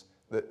deans.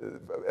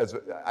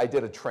 I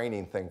did a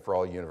training thing for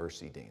all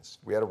university deans.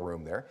 We had a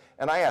room there,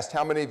 and I asked,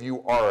 how many of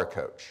you are a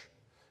coach?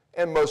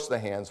 And most of the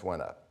hands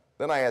went up.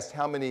 Then I asked,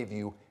 how many of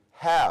you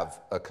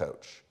have a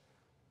coach?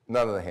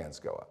 None of the hands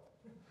go up.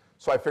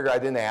 So I figured I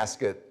didn't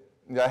ask it.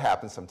 That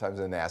happens sometimes.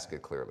 I didn't ask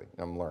it clearly.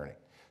 I'm learning.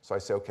 So I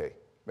said, okay,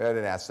 maybe I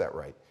didn't ask that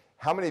right.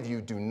 How many of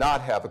you do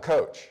not have a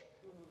coach?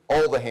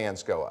 All the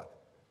hands go up.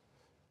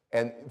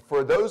 And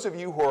for those of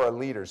you who are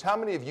leaders, how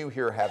many of you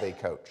here have a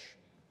coach?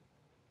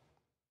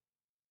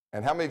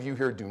 And how many of you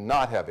here do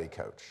not have a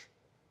coach?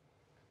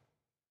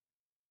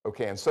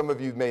 Okay, and some of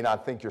you may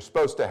not think you're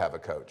supposed to have a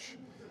coach,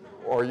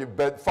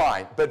 but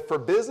fine. But for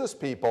business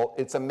people,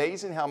 it's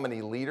amazing how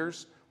many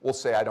leaders will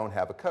say, I don't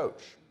have a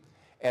coach.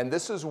 And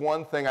this is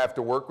one thing I have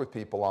to work with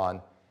people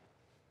on.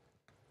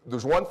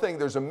 There's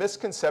a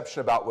misconception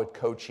about what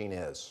coaching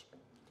is.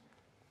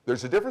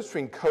 There's a difference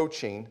between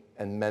coaching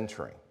and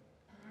mentoring,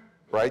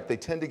 right? They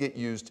tend to get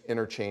used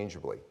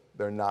interchangeably.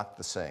 They're not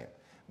the same.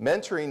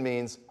 Mentoring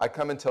means I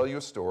come and tell you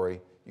a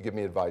story, you give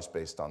me advice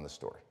based on the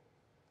story.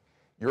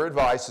 Your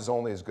advice is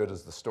only as good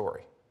as the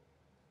story.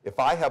 If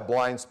I have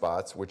blind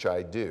spots, which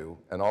I do,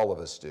 and all of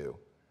us do,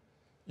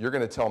 you're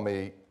going to tell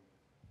me,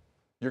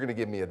 you're going to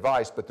give me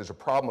advice, but there's a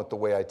problem with the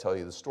way I tell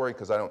you the story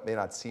because I may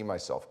not see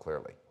myself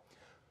clearly.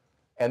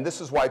 And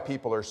this is why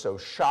people are so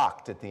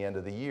shocked at the end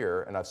of the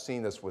year, and I've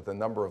seen this with a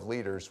number of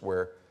leaders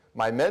where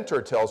my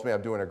mentor tells me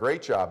I'm doing a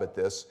great job at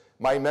this,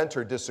 my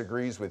mentor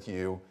disagrees with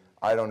you,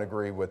 I don't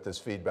agree with this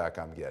feedback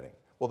I'm getting.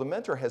 Well, the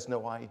mentor has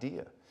no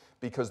idea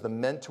because the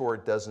mentor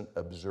doesn't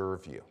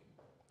observe you.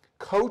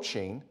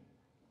 Coaching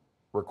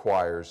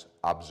requires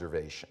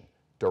observation,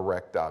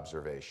 direct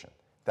observation.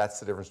 That's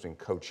the difference between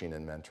coaching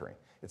and mentoring.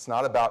 It's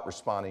not about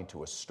responding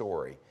to a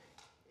story.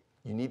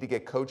 You need to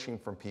get coaching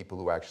from people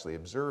who actually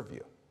observe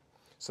you.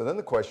 So then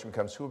the question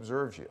becomes, who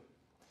observes you?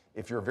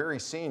 If you're very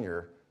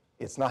senior,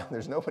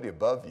 there's nobody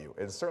above you.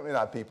 It's certainly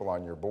not people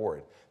on your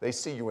board. They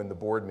see you in the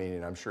board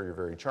meeting, I'm sure you're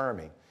very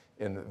charming.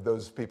 And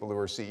those people who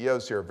are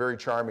CEOs here are very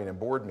charming in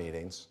board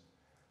meetings,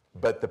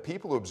 but the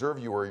people who observe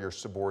you are your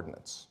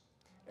subordinates.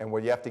 And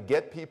what you have to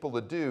get people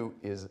to do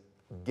is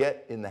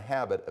get in the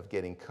habit of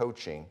getting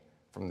coaching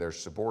from their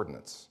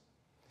subordinates.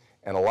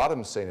 And a lot of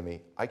them say to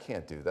me, I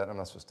can't do that, I'm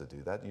not supposed to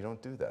do that, you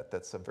don't do that,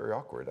 that's very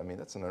awkward. I mean,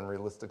 that's an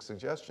unrealistic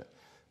suggestion.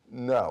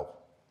 No,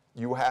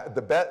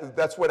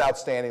 that's what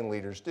outstanding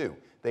leaders do.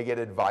 They get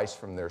advice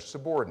from their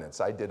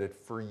subordinates. I did it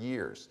for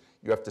years.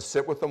 You have to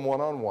sit with them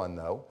one-on-one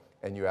though,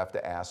 and you have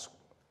to ask,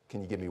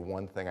 can you give me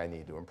one thing I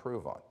need to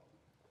improve on?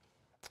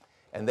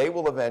 And they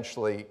will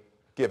eventually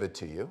give it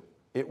to you.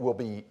 It will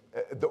be,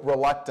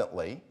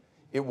 reluctantly,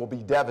 it will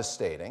be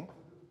devastating.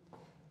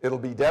 It'll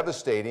be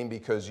devastating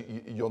because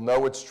you'll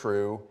know it's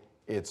true,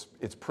 it's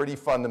pretty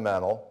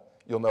fundamental,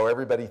 you'll know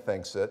everybody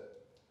thinks it.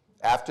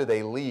 After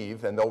they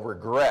leave, and they'll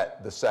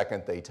regret the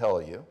second they tell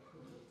you,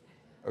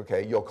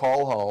 okay, you'll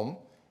call home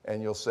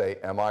and you'll say,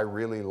 am I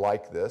really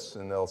like this?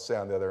 And they'll say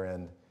on the other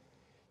end,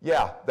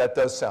 yeah, that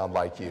does sound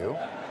like you.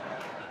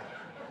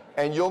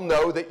 And you'll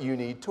know that you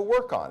need to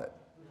work on it.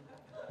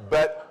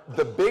 But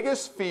the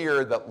biggest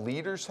fear that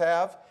leaders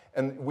have,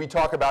 and we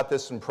talk about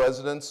this in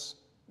Presidents,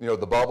 the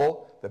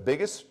bubble, the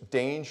biggest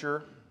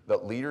danger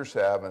that leaders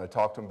have, and I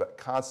talk to them about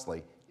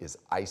constantly, is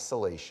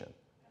isolation.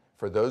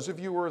 For those of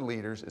you who are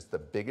leaders, it's the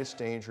biggest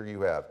danger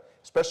you have,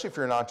 especially if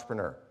you're an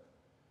entrepreneur.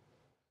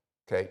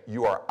 Okay,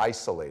 you are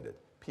isolated.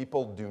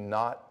 People do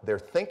not, they're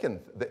thinking,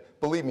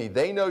 believe me,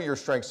 they know your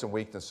strengths and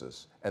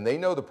weaknesses, and they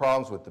know the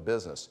problems with the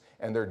business,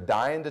 and they're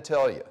dying to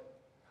tell you,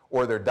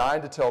 or they're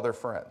dying to tell their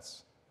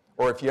friends.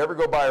 Or if you ever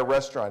go by a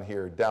restaurant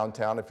here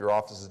downtown, if your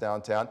office is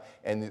downtown,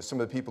 and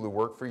some of the people who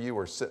work for you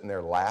are sitting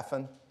there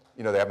laughing,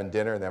 they're having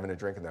dinner and they're having a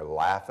drink and they're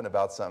laughing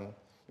about something,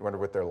 you wonder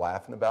what they're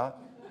laughing about?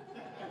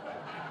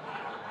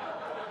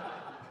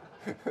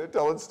 They're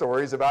telling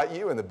stories about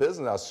you and the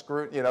business. Now,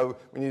 screw,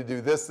 we need to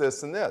do this,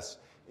 this, and this.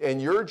 And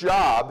your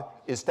job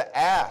is to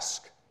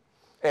ask.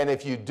 And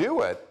if you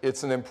do it,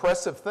 it's an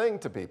impressive thing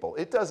to people.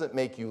 It doesn't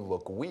make you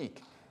look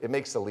weak. It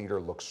makes the leader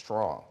look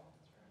strong.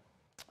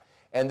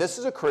 And this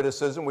is a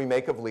criticism we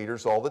make of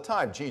leaders all the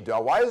time. Gee,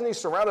 why isn't he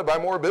surrounded by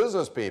more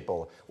business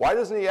people? Why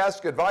doesn't he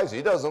ask advice?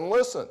 He doesn't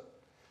listen.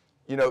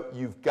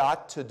 You've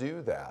got to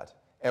do that.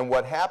 And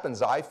what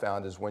happens, I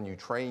found, is when you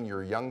train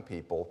your young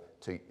people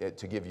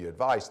to give you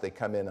advice, they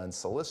come in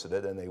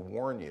unsolicited and they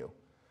warn you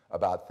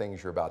about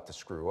things you're about to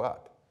screw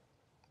up,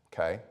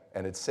 okay?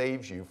 And it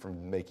saves you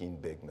from making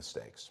big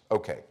mistakes.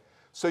 Okay,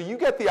 so you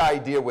get the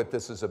idea what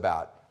this is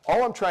about.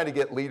 All I'm trying to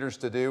get leaders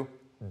to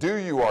do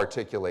you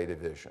articulate a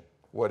vision?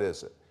 What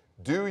is it?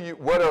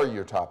 What are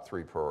your top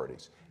 3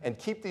 priorities? And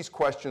keep these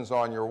questions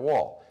on your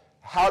wall.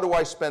 How do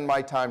I spend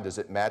my time? Does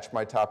it match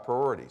my top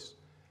priorities?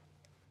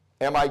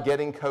 Am I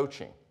getting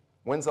coaching?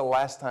 When's the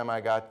last time I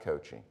got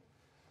coaching?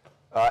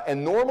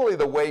 And normally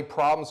the way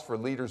problems for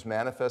leaders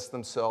manifest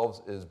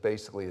themselves is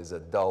basically as a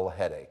dull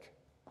headache.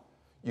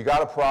 You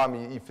got a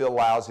problem, you feel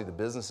lousy, the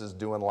business is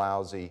doing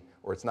lousy,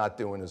 or it's not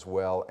doing as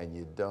well, and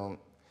you don't.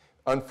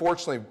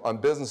 Unfortunately, on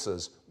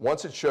businesses,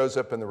 once it shows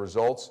up in the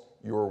results,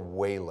 you're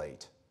way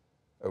late,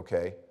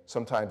 okay?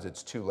 Sometimes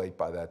it's too late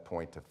by that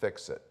point to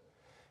fix it.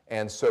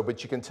 And so,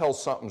 but you can tell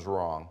something's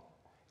wrong.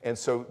 And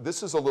so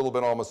this is a little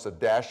bit almost a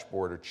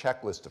dashboard or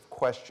checklist of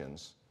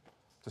questions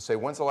to say,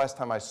 when's the last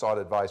time I sought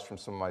advice from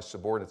some of my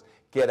subordinates?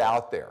 Get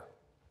out there,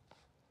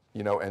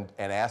 and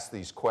ask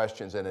these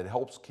questions, and it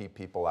helps keep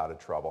people out of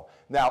trouble.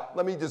 Now,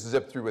 let me just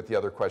zip through what the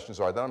other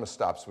questions are, then I'm gonna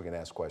stop so we can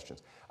ask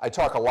questions. I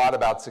talk a lot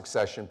about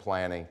succession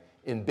planning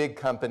In big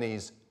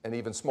companies and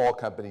even small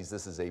companies,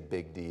 this is a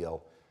big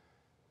deal.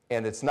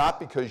 And it's not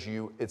because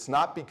you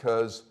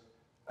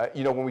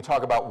know, when we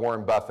talk about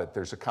Warren Buffett,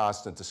 there's a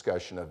constant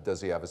discussion of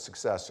does he have a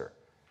successor?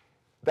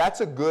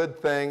 That's a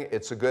good thing,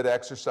 it's a good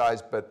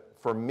exercise, but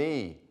for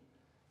me,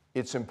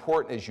 it's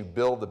important as you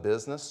build a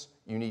business,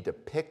 you need to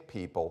pick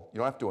people, you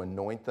don't have to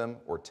anoint them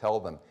or tell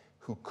them,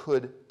 who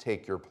could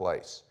take your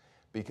place.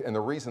 And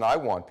the reason I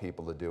want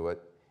people to do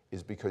it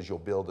is because you'll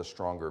build a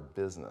stronger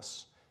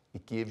business.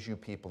 It gives you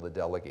people to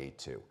delegate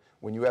to.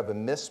 When you have a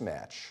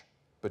mismatch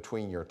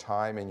between your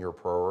time and your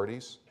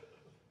priorities,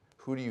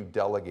 who do you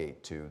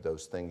delegate to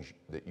those things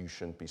that you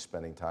shouldn't be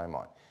spending time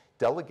on?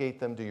 Delegate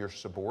them to your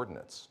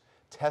subordinates.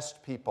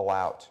 Test people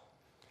out.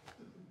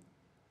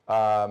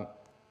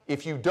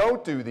 If you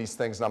don't do these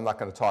things, and I'm not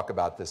going to talk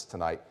about this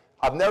tonight,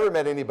 I've never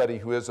met anybody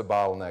who is a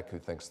bottleneck who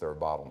thinks they're a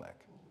bottleneck,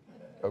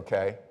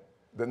 okay?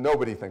 That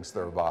nobody thinks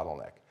they're a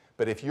bottleneck.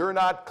 But if you're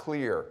not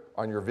clear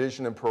on your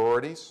vision and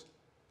priorities,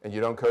 and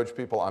you don't coach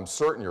people, I'm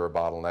certain you're a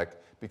bottleneck,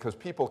 because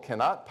people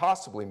cannot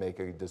possibly make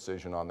a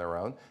decision on their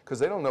own because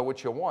they don't know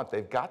what you want.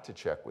 They've got to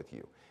check with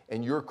you.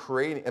 And you're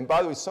creating, and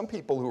by the way, some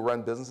people who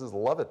run businesses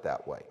love it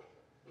that way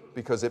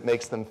because it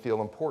makes them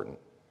feel important.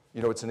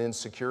 You know, it's an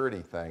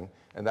insecurity thing,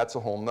 and that's a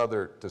whole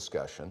nother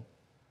discussion,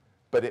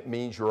 but it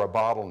means you're a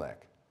bottleneck.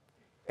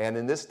 And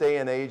in this day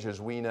and age, as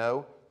we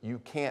know,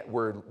 you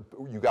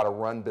got to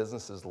run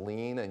businesses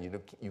lean, and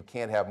you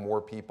can't have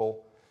more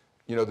people.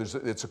 You know,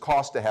 it's a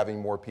cost to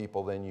having more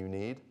people than you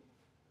need.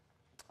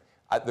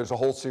 There's a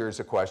whole series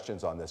of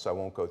questions on this. I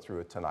won't go through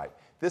it tonight.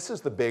 This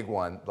is the big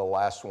one, the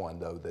last one,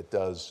 though, that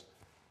does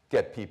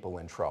get people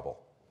in trouble.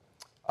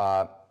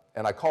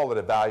 And I call it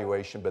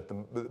evaluation,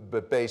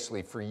 but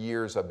basically for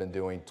years I've been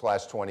doing, the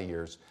last 20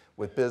 years,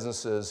 with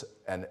businesses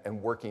and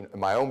working in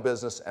my own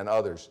business and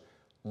others.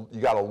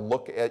 You got to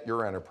look at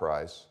your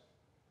enterprise.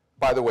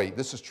 By the way,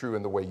 this is true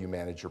in the way you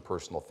manage your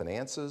personal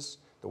finances,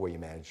 the way you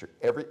manage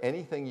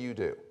anything you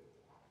do.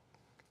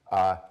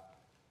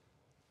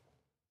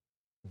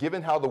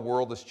 Given how the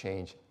world has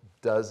changed,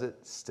 does it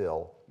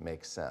still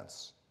make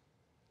sense?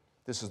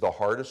 This is the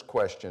hardest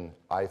question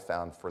I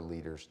found for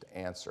leaders to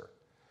answer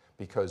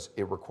because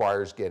it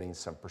requires getting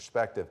some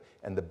perspective.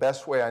 And the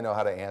best way I know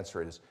how to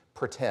answer it is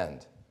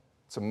pretend.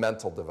 It's a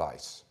mental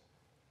device.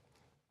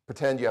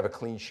 Pretend you have a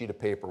clean sheet of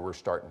paper, we're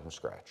starting from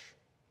scratch.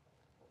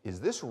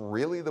 Is this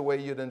really the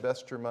way you'd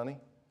invest your money?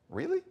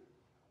 Really?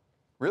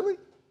 Really?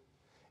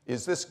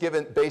 Is this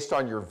given based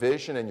on your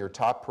vision and your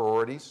top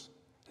priorities?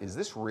 Is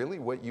this really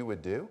what you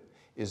would do?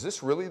 Is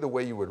this really the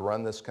way you would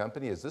run this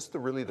company? Is this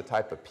really the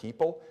type of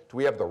people? Do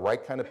we have the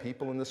right kind of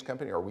people in this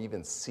company? Are we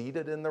even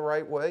seated in the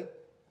right way?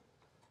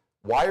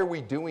 Why are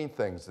we doing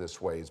things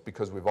this way? It's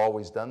because we've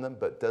always done them,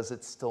 but does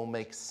it still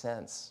make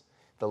sense?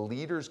 The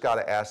leaders got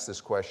to ask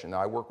this question.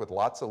 Now, I work with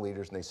lots of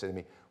leaders, and they say to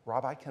me,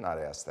 Rob, I cannot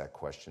ask that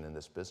question in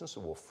this business.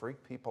 It will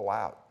freak people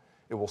out.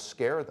 It will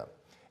scare them.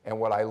 And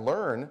what I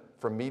learn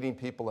from meeting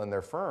people in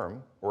their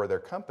firm or their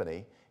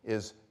company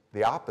is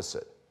the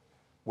opposite.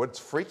 What's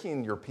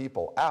freaking your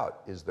people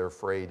out is they're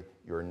afraid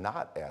you're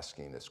not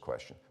asking this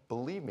question.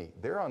 Believe me,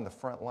 they're on the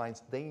front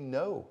lines. They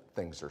know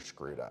things are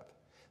screwed up.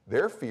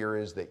 Their fear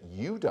is that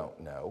you don't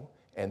know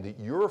and that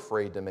you're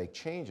afraid to make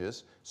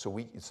changes so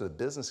the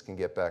business can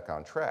get back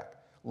on track.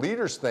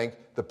 Leaders think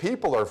the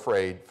people are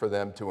afraid for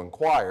them to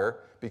inquire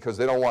because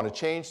they don't want to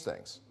change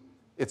things.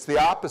 It's the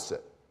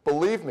opposite.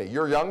 Believe me,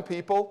 your young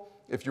people,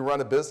 if you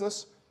run a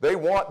business,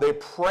 they're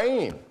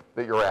praying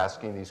that you're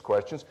asking these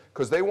questions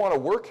because they want to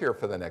work here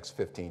for the next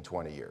 15,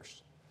 20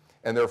 years.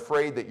 And they're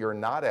afraid that you're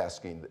not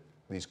asking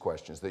these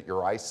questions, that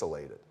you're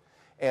isolated.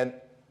 And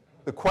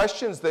the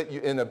questions that you,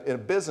 in a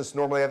business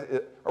normally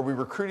have, are we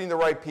recruiting the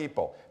right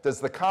people? Does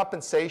the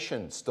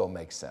compensation still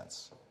make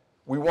sense?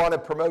 We want to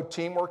promote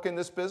teamwork in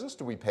this business.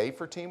 Do we pay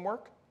for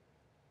teamwork?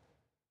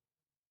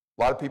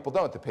 A lot of people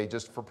don't. They pay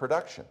just for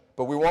production.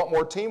 But we want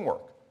more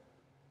teamwork.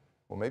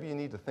 Well, maybe you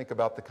need to think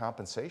about the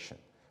compensation.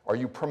 Are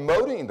you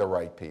promoting the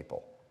right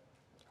people?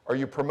 Are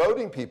you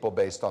promoting people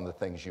based on the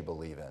things you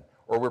believe in?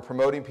 Or we're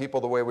promoting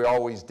people the way we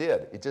always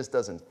did? It just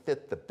doesn't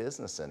fit the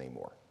business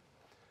anymore.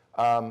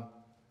 All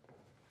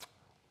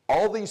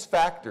these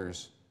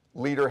factors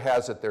leader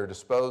has at their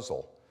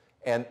disposal.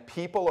 And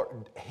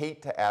people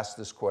hate to ask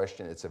this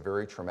question. It's a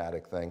very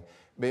traumatic thing.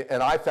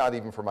 And I found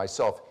even for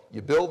myself,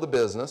 you build a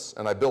business,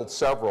 and I built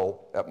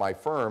several at my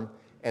firm,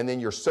 and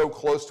then you're so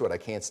close to it, I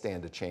can't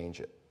stand to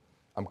change it.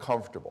 I'm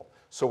comfortable.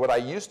 So what I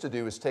used to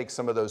do is take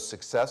some of those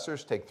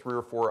successors, take 3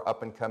 or 4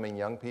 up-and-coming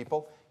young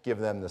people, give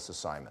them this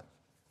assignment.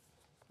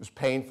 It was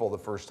painful the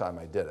first time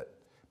I did it,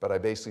 but I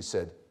basically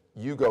said,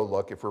 you go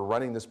look, if we're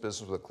running this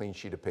business with a clean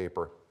sheet of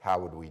paper, how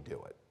would we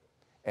do it?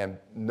 And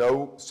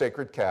no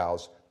sacred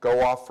cows,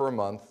 go off for a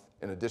month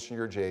in addition to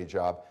your day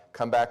job,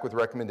 come back with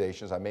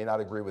recommendations. I may not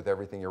agree with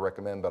everything you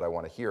recommend, but I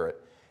want to hear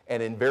it.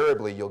 And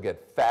invariably, you'll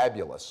get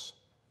fabulous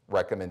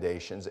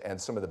recommendations and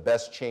some of the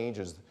best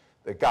changes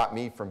that kept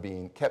me from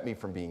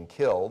being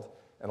killed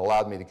and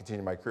allowed me to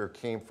continue my career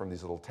came from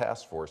these little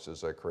task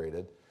forces I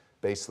created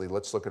Basically,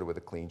 let's look at it with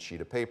a clean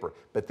sheet of paper.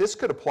 But this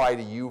could apply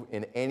to you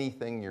in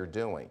anything you're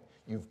doing.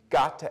 You've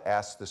got to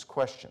ask this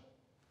question.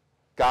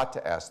 Got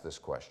to ask this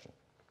question.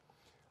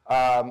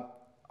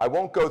 I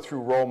won't go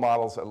through role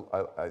models.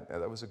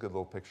 That was a good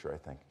little picture, I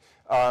think.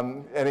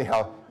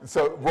 Anyhow,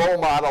 so role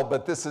model,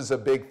 but this is a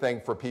big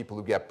thing for people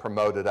who get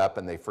promoted up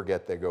and they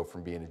forget they go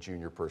from being a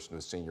junior person to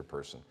a senior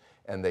person.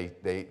 And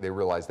they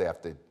realize they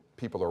have to,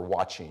 people are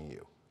watching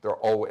you. They're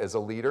always, as a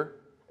leader,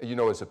 you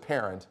know, as a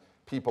parent,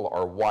 people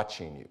are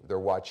watching you. They're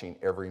watching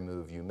every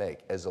move you make.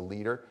 As a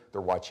leader,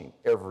 they're watching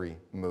every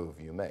move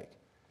you make.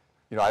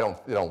 You know,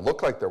 they don't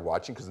look like they're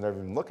watching because they're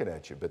never even looking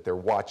at you, but they're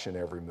watching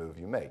every move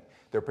you make.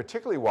 They're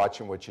particularly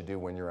watching what you do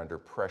when you're under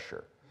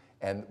pressure.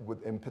 And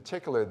in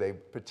particular, they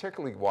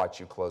particularly watch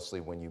you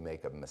closely when you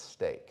make a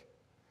mistake.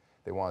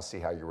 They want to see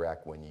how you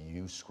react when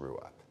you screw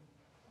up.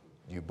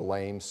 Do you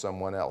blame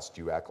someone else?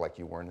 Do you act like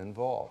you weren't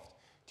involved?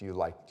 Do you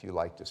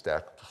like just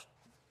act,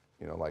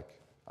 you know, like,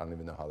 I don't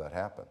even know how that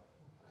happened.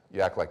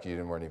 You act like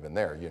you weren't even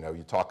there. You know,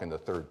 you talk in the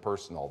third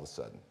person all of a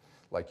sudden,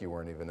 like you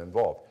weren't even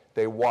involved.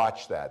 They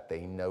watch that,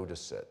 they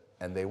notice it,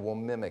 and they will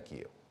mimic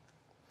you.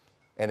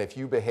 And if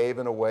you behave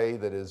in a way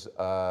that is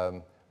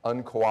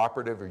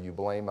uncooperative or you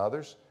blame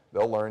others,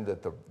 they'll learn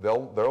that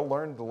they'll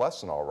learn the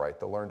lesson all right.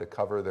 They'll learn to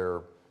cover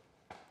their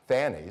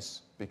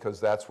fannies because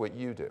that's what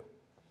you do.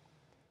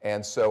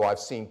 And so I've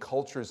seen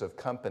cultures of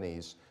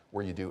companies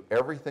where you do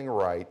everything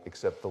right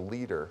except the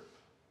leader.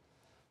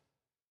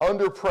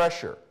 Under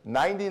pressure,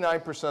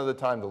 99% of the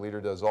time the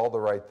leader does all the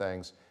right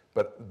things,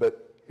 but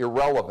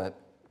irrelevant.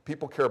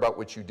 People care about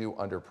what you do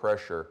under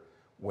pressure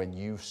when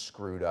you've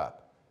screwed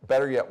up.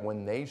 Better yet,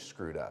 when they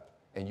screwed up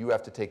and you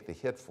have to take the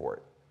hit for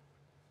it.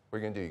 What are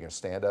you going to do? You're going to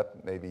stand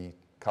up, maybe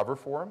cover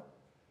for them?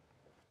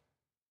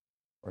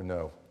 Or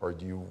no? Or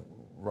do you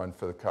run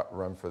for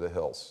the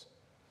hills?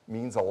 It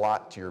means a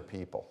lot to your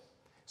people.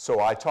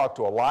 So I talk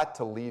to a lot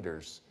to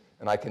leaders,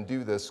 and I can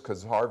do this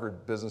because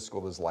Harvard Business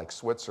School is like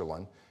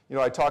Switzerland. You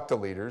know, I talk to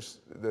leaders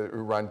who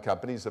run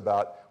companies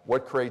about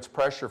what creates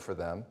pressure for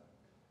them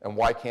and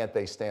why can't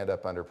they stand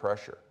up under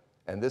pressure.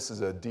 And this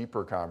is a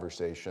deeper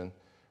conversation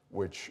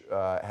which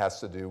has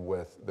to do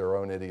with their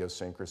own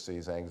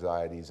idiosyncrasies,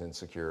 anxieties,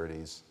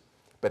 insecurities,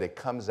 but it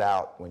comes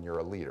out when you're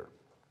a leader.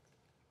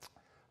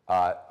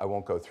 I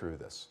won't go through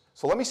this.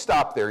 So let me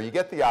stop there. You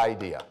get the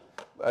idea.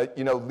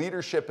 You know,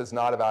 leadership is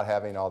not about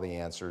having all the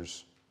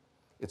answers.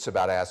 It's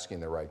about asking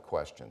the right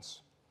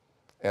questions.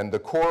 And the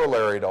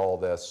corollary to all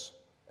this,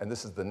 and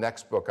this is the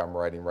next book I'm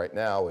writing right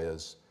now,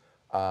 is,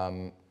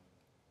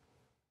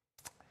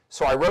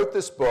 so I wrote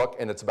this book,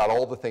 and it's about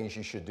all the things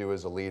you should do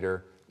as a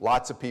leader.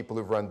 Lots of people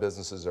who've run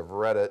businesses have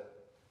read it.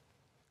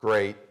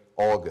 Great,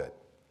 all good.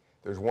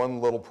 There's one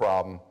little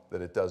problem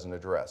that it doesn't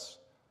address.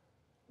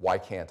 Why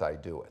can't I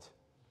do it?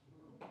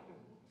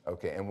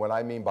 Okay, and what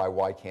I mean by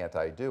why can't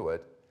I do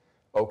it,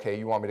 okay,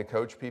 you want me to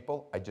coach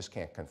people? I just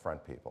can't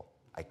confront people.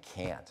 I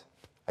can't.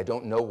 I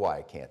don't know why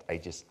I can't. I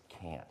just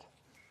can't.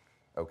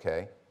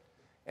 Okay?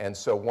 And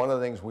so one of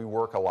the things we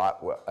work a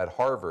lot at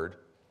Harvard,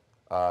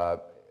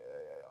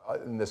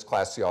 in this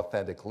class, The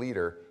Authentic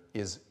Leader,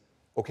 is,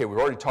 okay, we've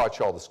already taught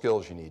you all the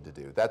skills you need to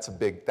do. That's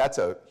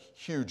a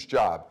huge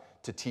job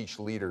to teach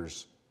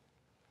leaders,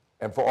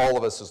 and for all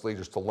of us as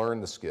leaders to learn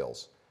the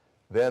skills.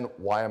 Then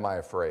why am I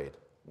afraid?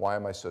 Why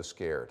am I so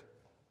scared?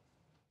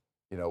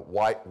 You know,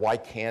 why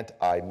can't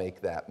I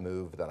make that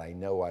move that I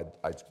know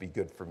I'd be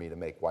good for me to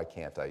make? Why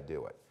can't I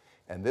do it?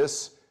 And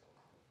this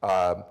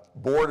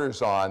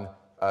borders on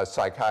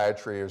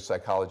psychiatry or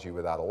psychology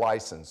without a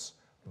license,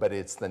 but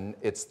it's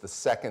the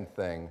second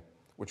thing,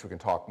 which we can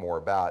talk more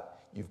about.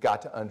 You've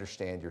got to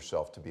understand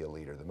yourself to be a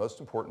leader. The most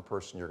important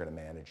person you're going to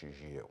manage is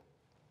you.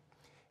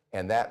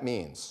 And that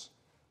means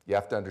you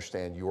have to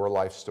understand your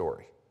life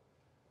story.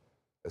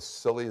 As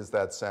silly as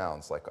that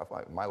sounds, like,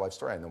 oh, my life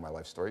story, I know my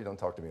life story. You don't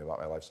talk to me about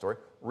my life story.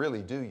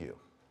 Really, do you?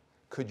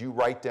 Could you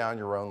write down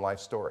your own life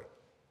story?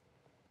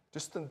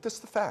 Just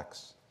the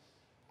facts.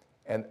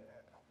 And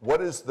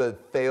what is the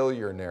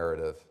failure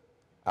narrative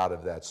out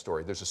of that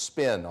story? There's a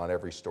spin on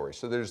every story.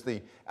 So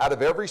out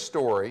of every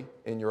story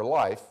in your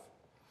life,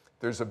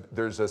 there's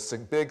a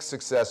big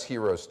success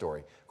hero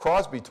story.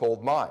 Crosby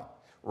told mine.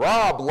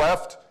 Rob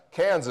left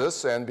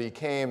Kansas and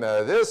became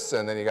this,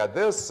 and then he got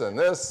this and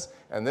this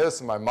and this,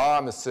 and my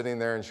mom is sitting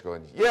there and she's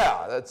going,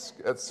 yeah,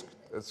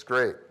 that's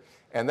great.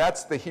 And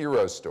that's the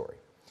hero story.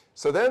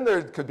 So then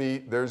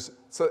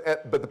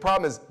but the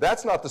problem is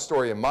that's not the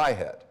story in my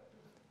head,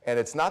 and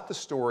it's not the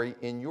story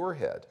in your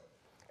head.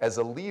 As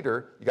a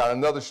leader, you got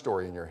another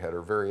story in your head,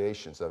 or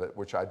variations of it,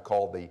 which I'd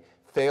call the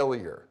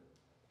failure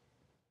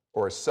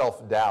or a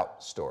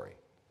self-doubt story.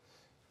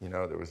 You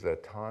know, there was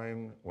that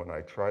time when I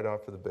tried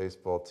out for the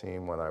baseball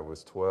team when I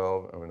was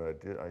 12, and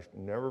I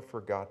never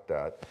forgot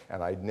that,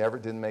 and I never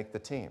did make the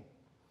team.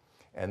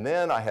 And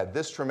then I had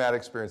this traumatic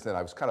experience, then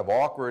I was kind of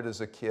awkward as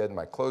a kid,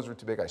 my clothes were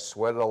too big, I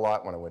sweated a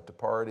lot when I went to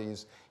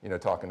parties, you know,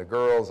 talking to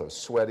girls, I was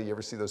sweaty. You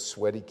ever see those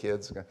sweaty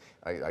kids?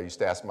 I used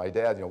to ask my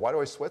dad, you know, why do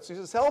I sweat? So he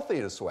says, it's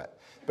healthy to sweat.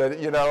 But,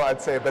 you know, I'd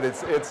say, but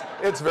it's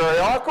very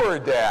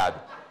awkward, Dad.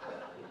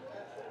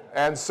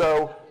 And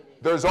so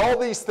There's all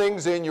these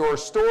things in your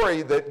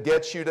story that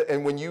get you to,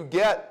 and when you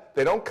get,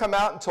 they don't come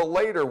out until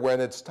later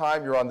when it's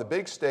time you're on the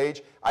big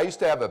stage. I used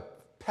to have a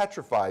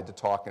petrified to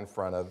talk in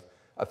front of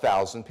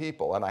 1,000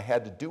 people, and I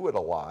had to do it a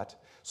lot.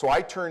 So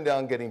I turned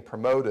down getting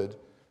promoted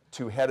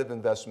to head of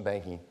investment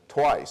banking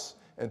twice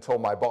until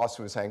my boss,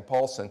 who was Hank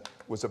Paulson,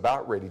 was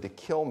about ready to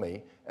kill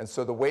me. And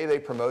so the way they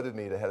promoted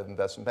me to head of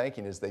investment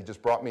banking is they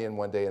just brought me in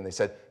one day and they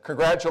said,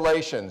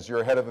 congratulations,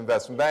 you're head of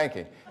investment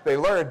banking. They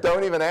learned,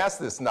 don't even ask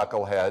this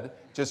knucklehead,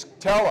 just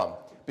tell them.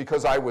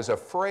 Because I was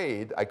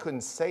afraid, I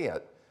couldn't say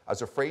it, I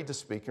was afraid to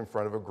speak in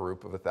front of a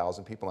group of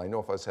 1,000 people. And I know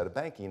if I was head of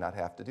banking, I'd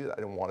have to do that. I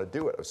didn't want to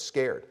do it, I was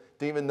scared,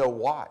 didn't even know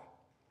why,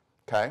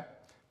 okay?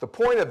 The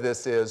point of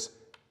this is,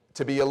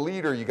 to be a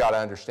leader, you got to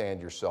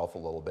understand yourself a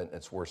little bit, and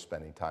it's worth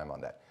spending time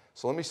on that.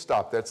 So let me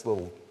stop. That's a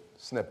little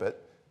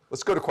snippet.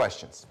 Let's go to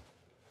questions.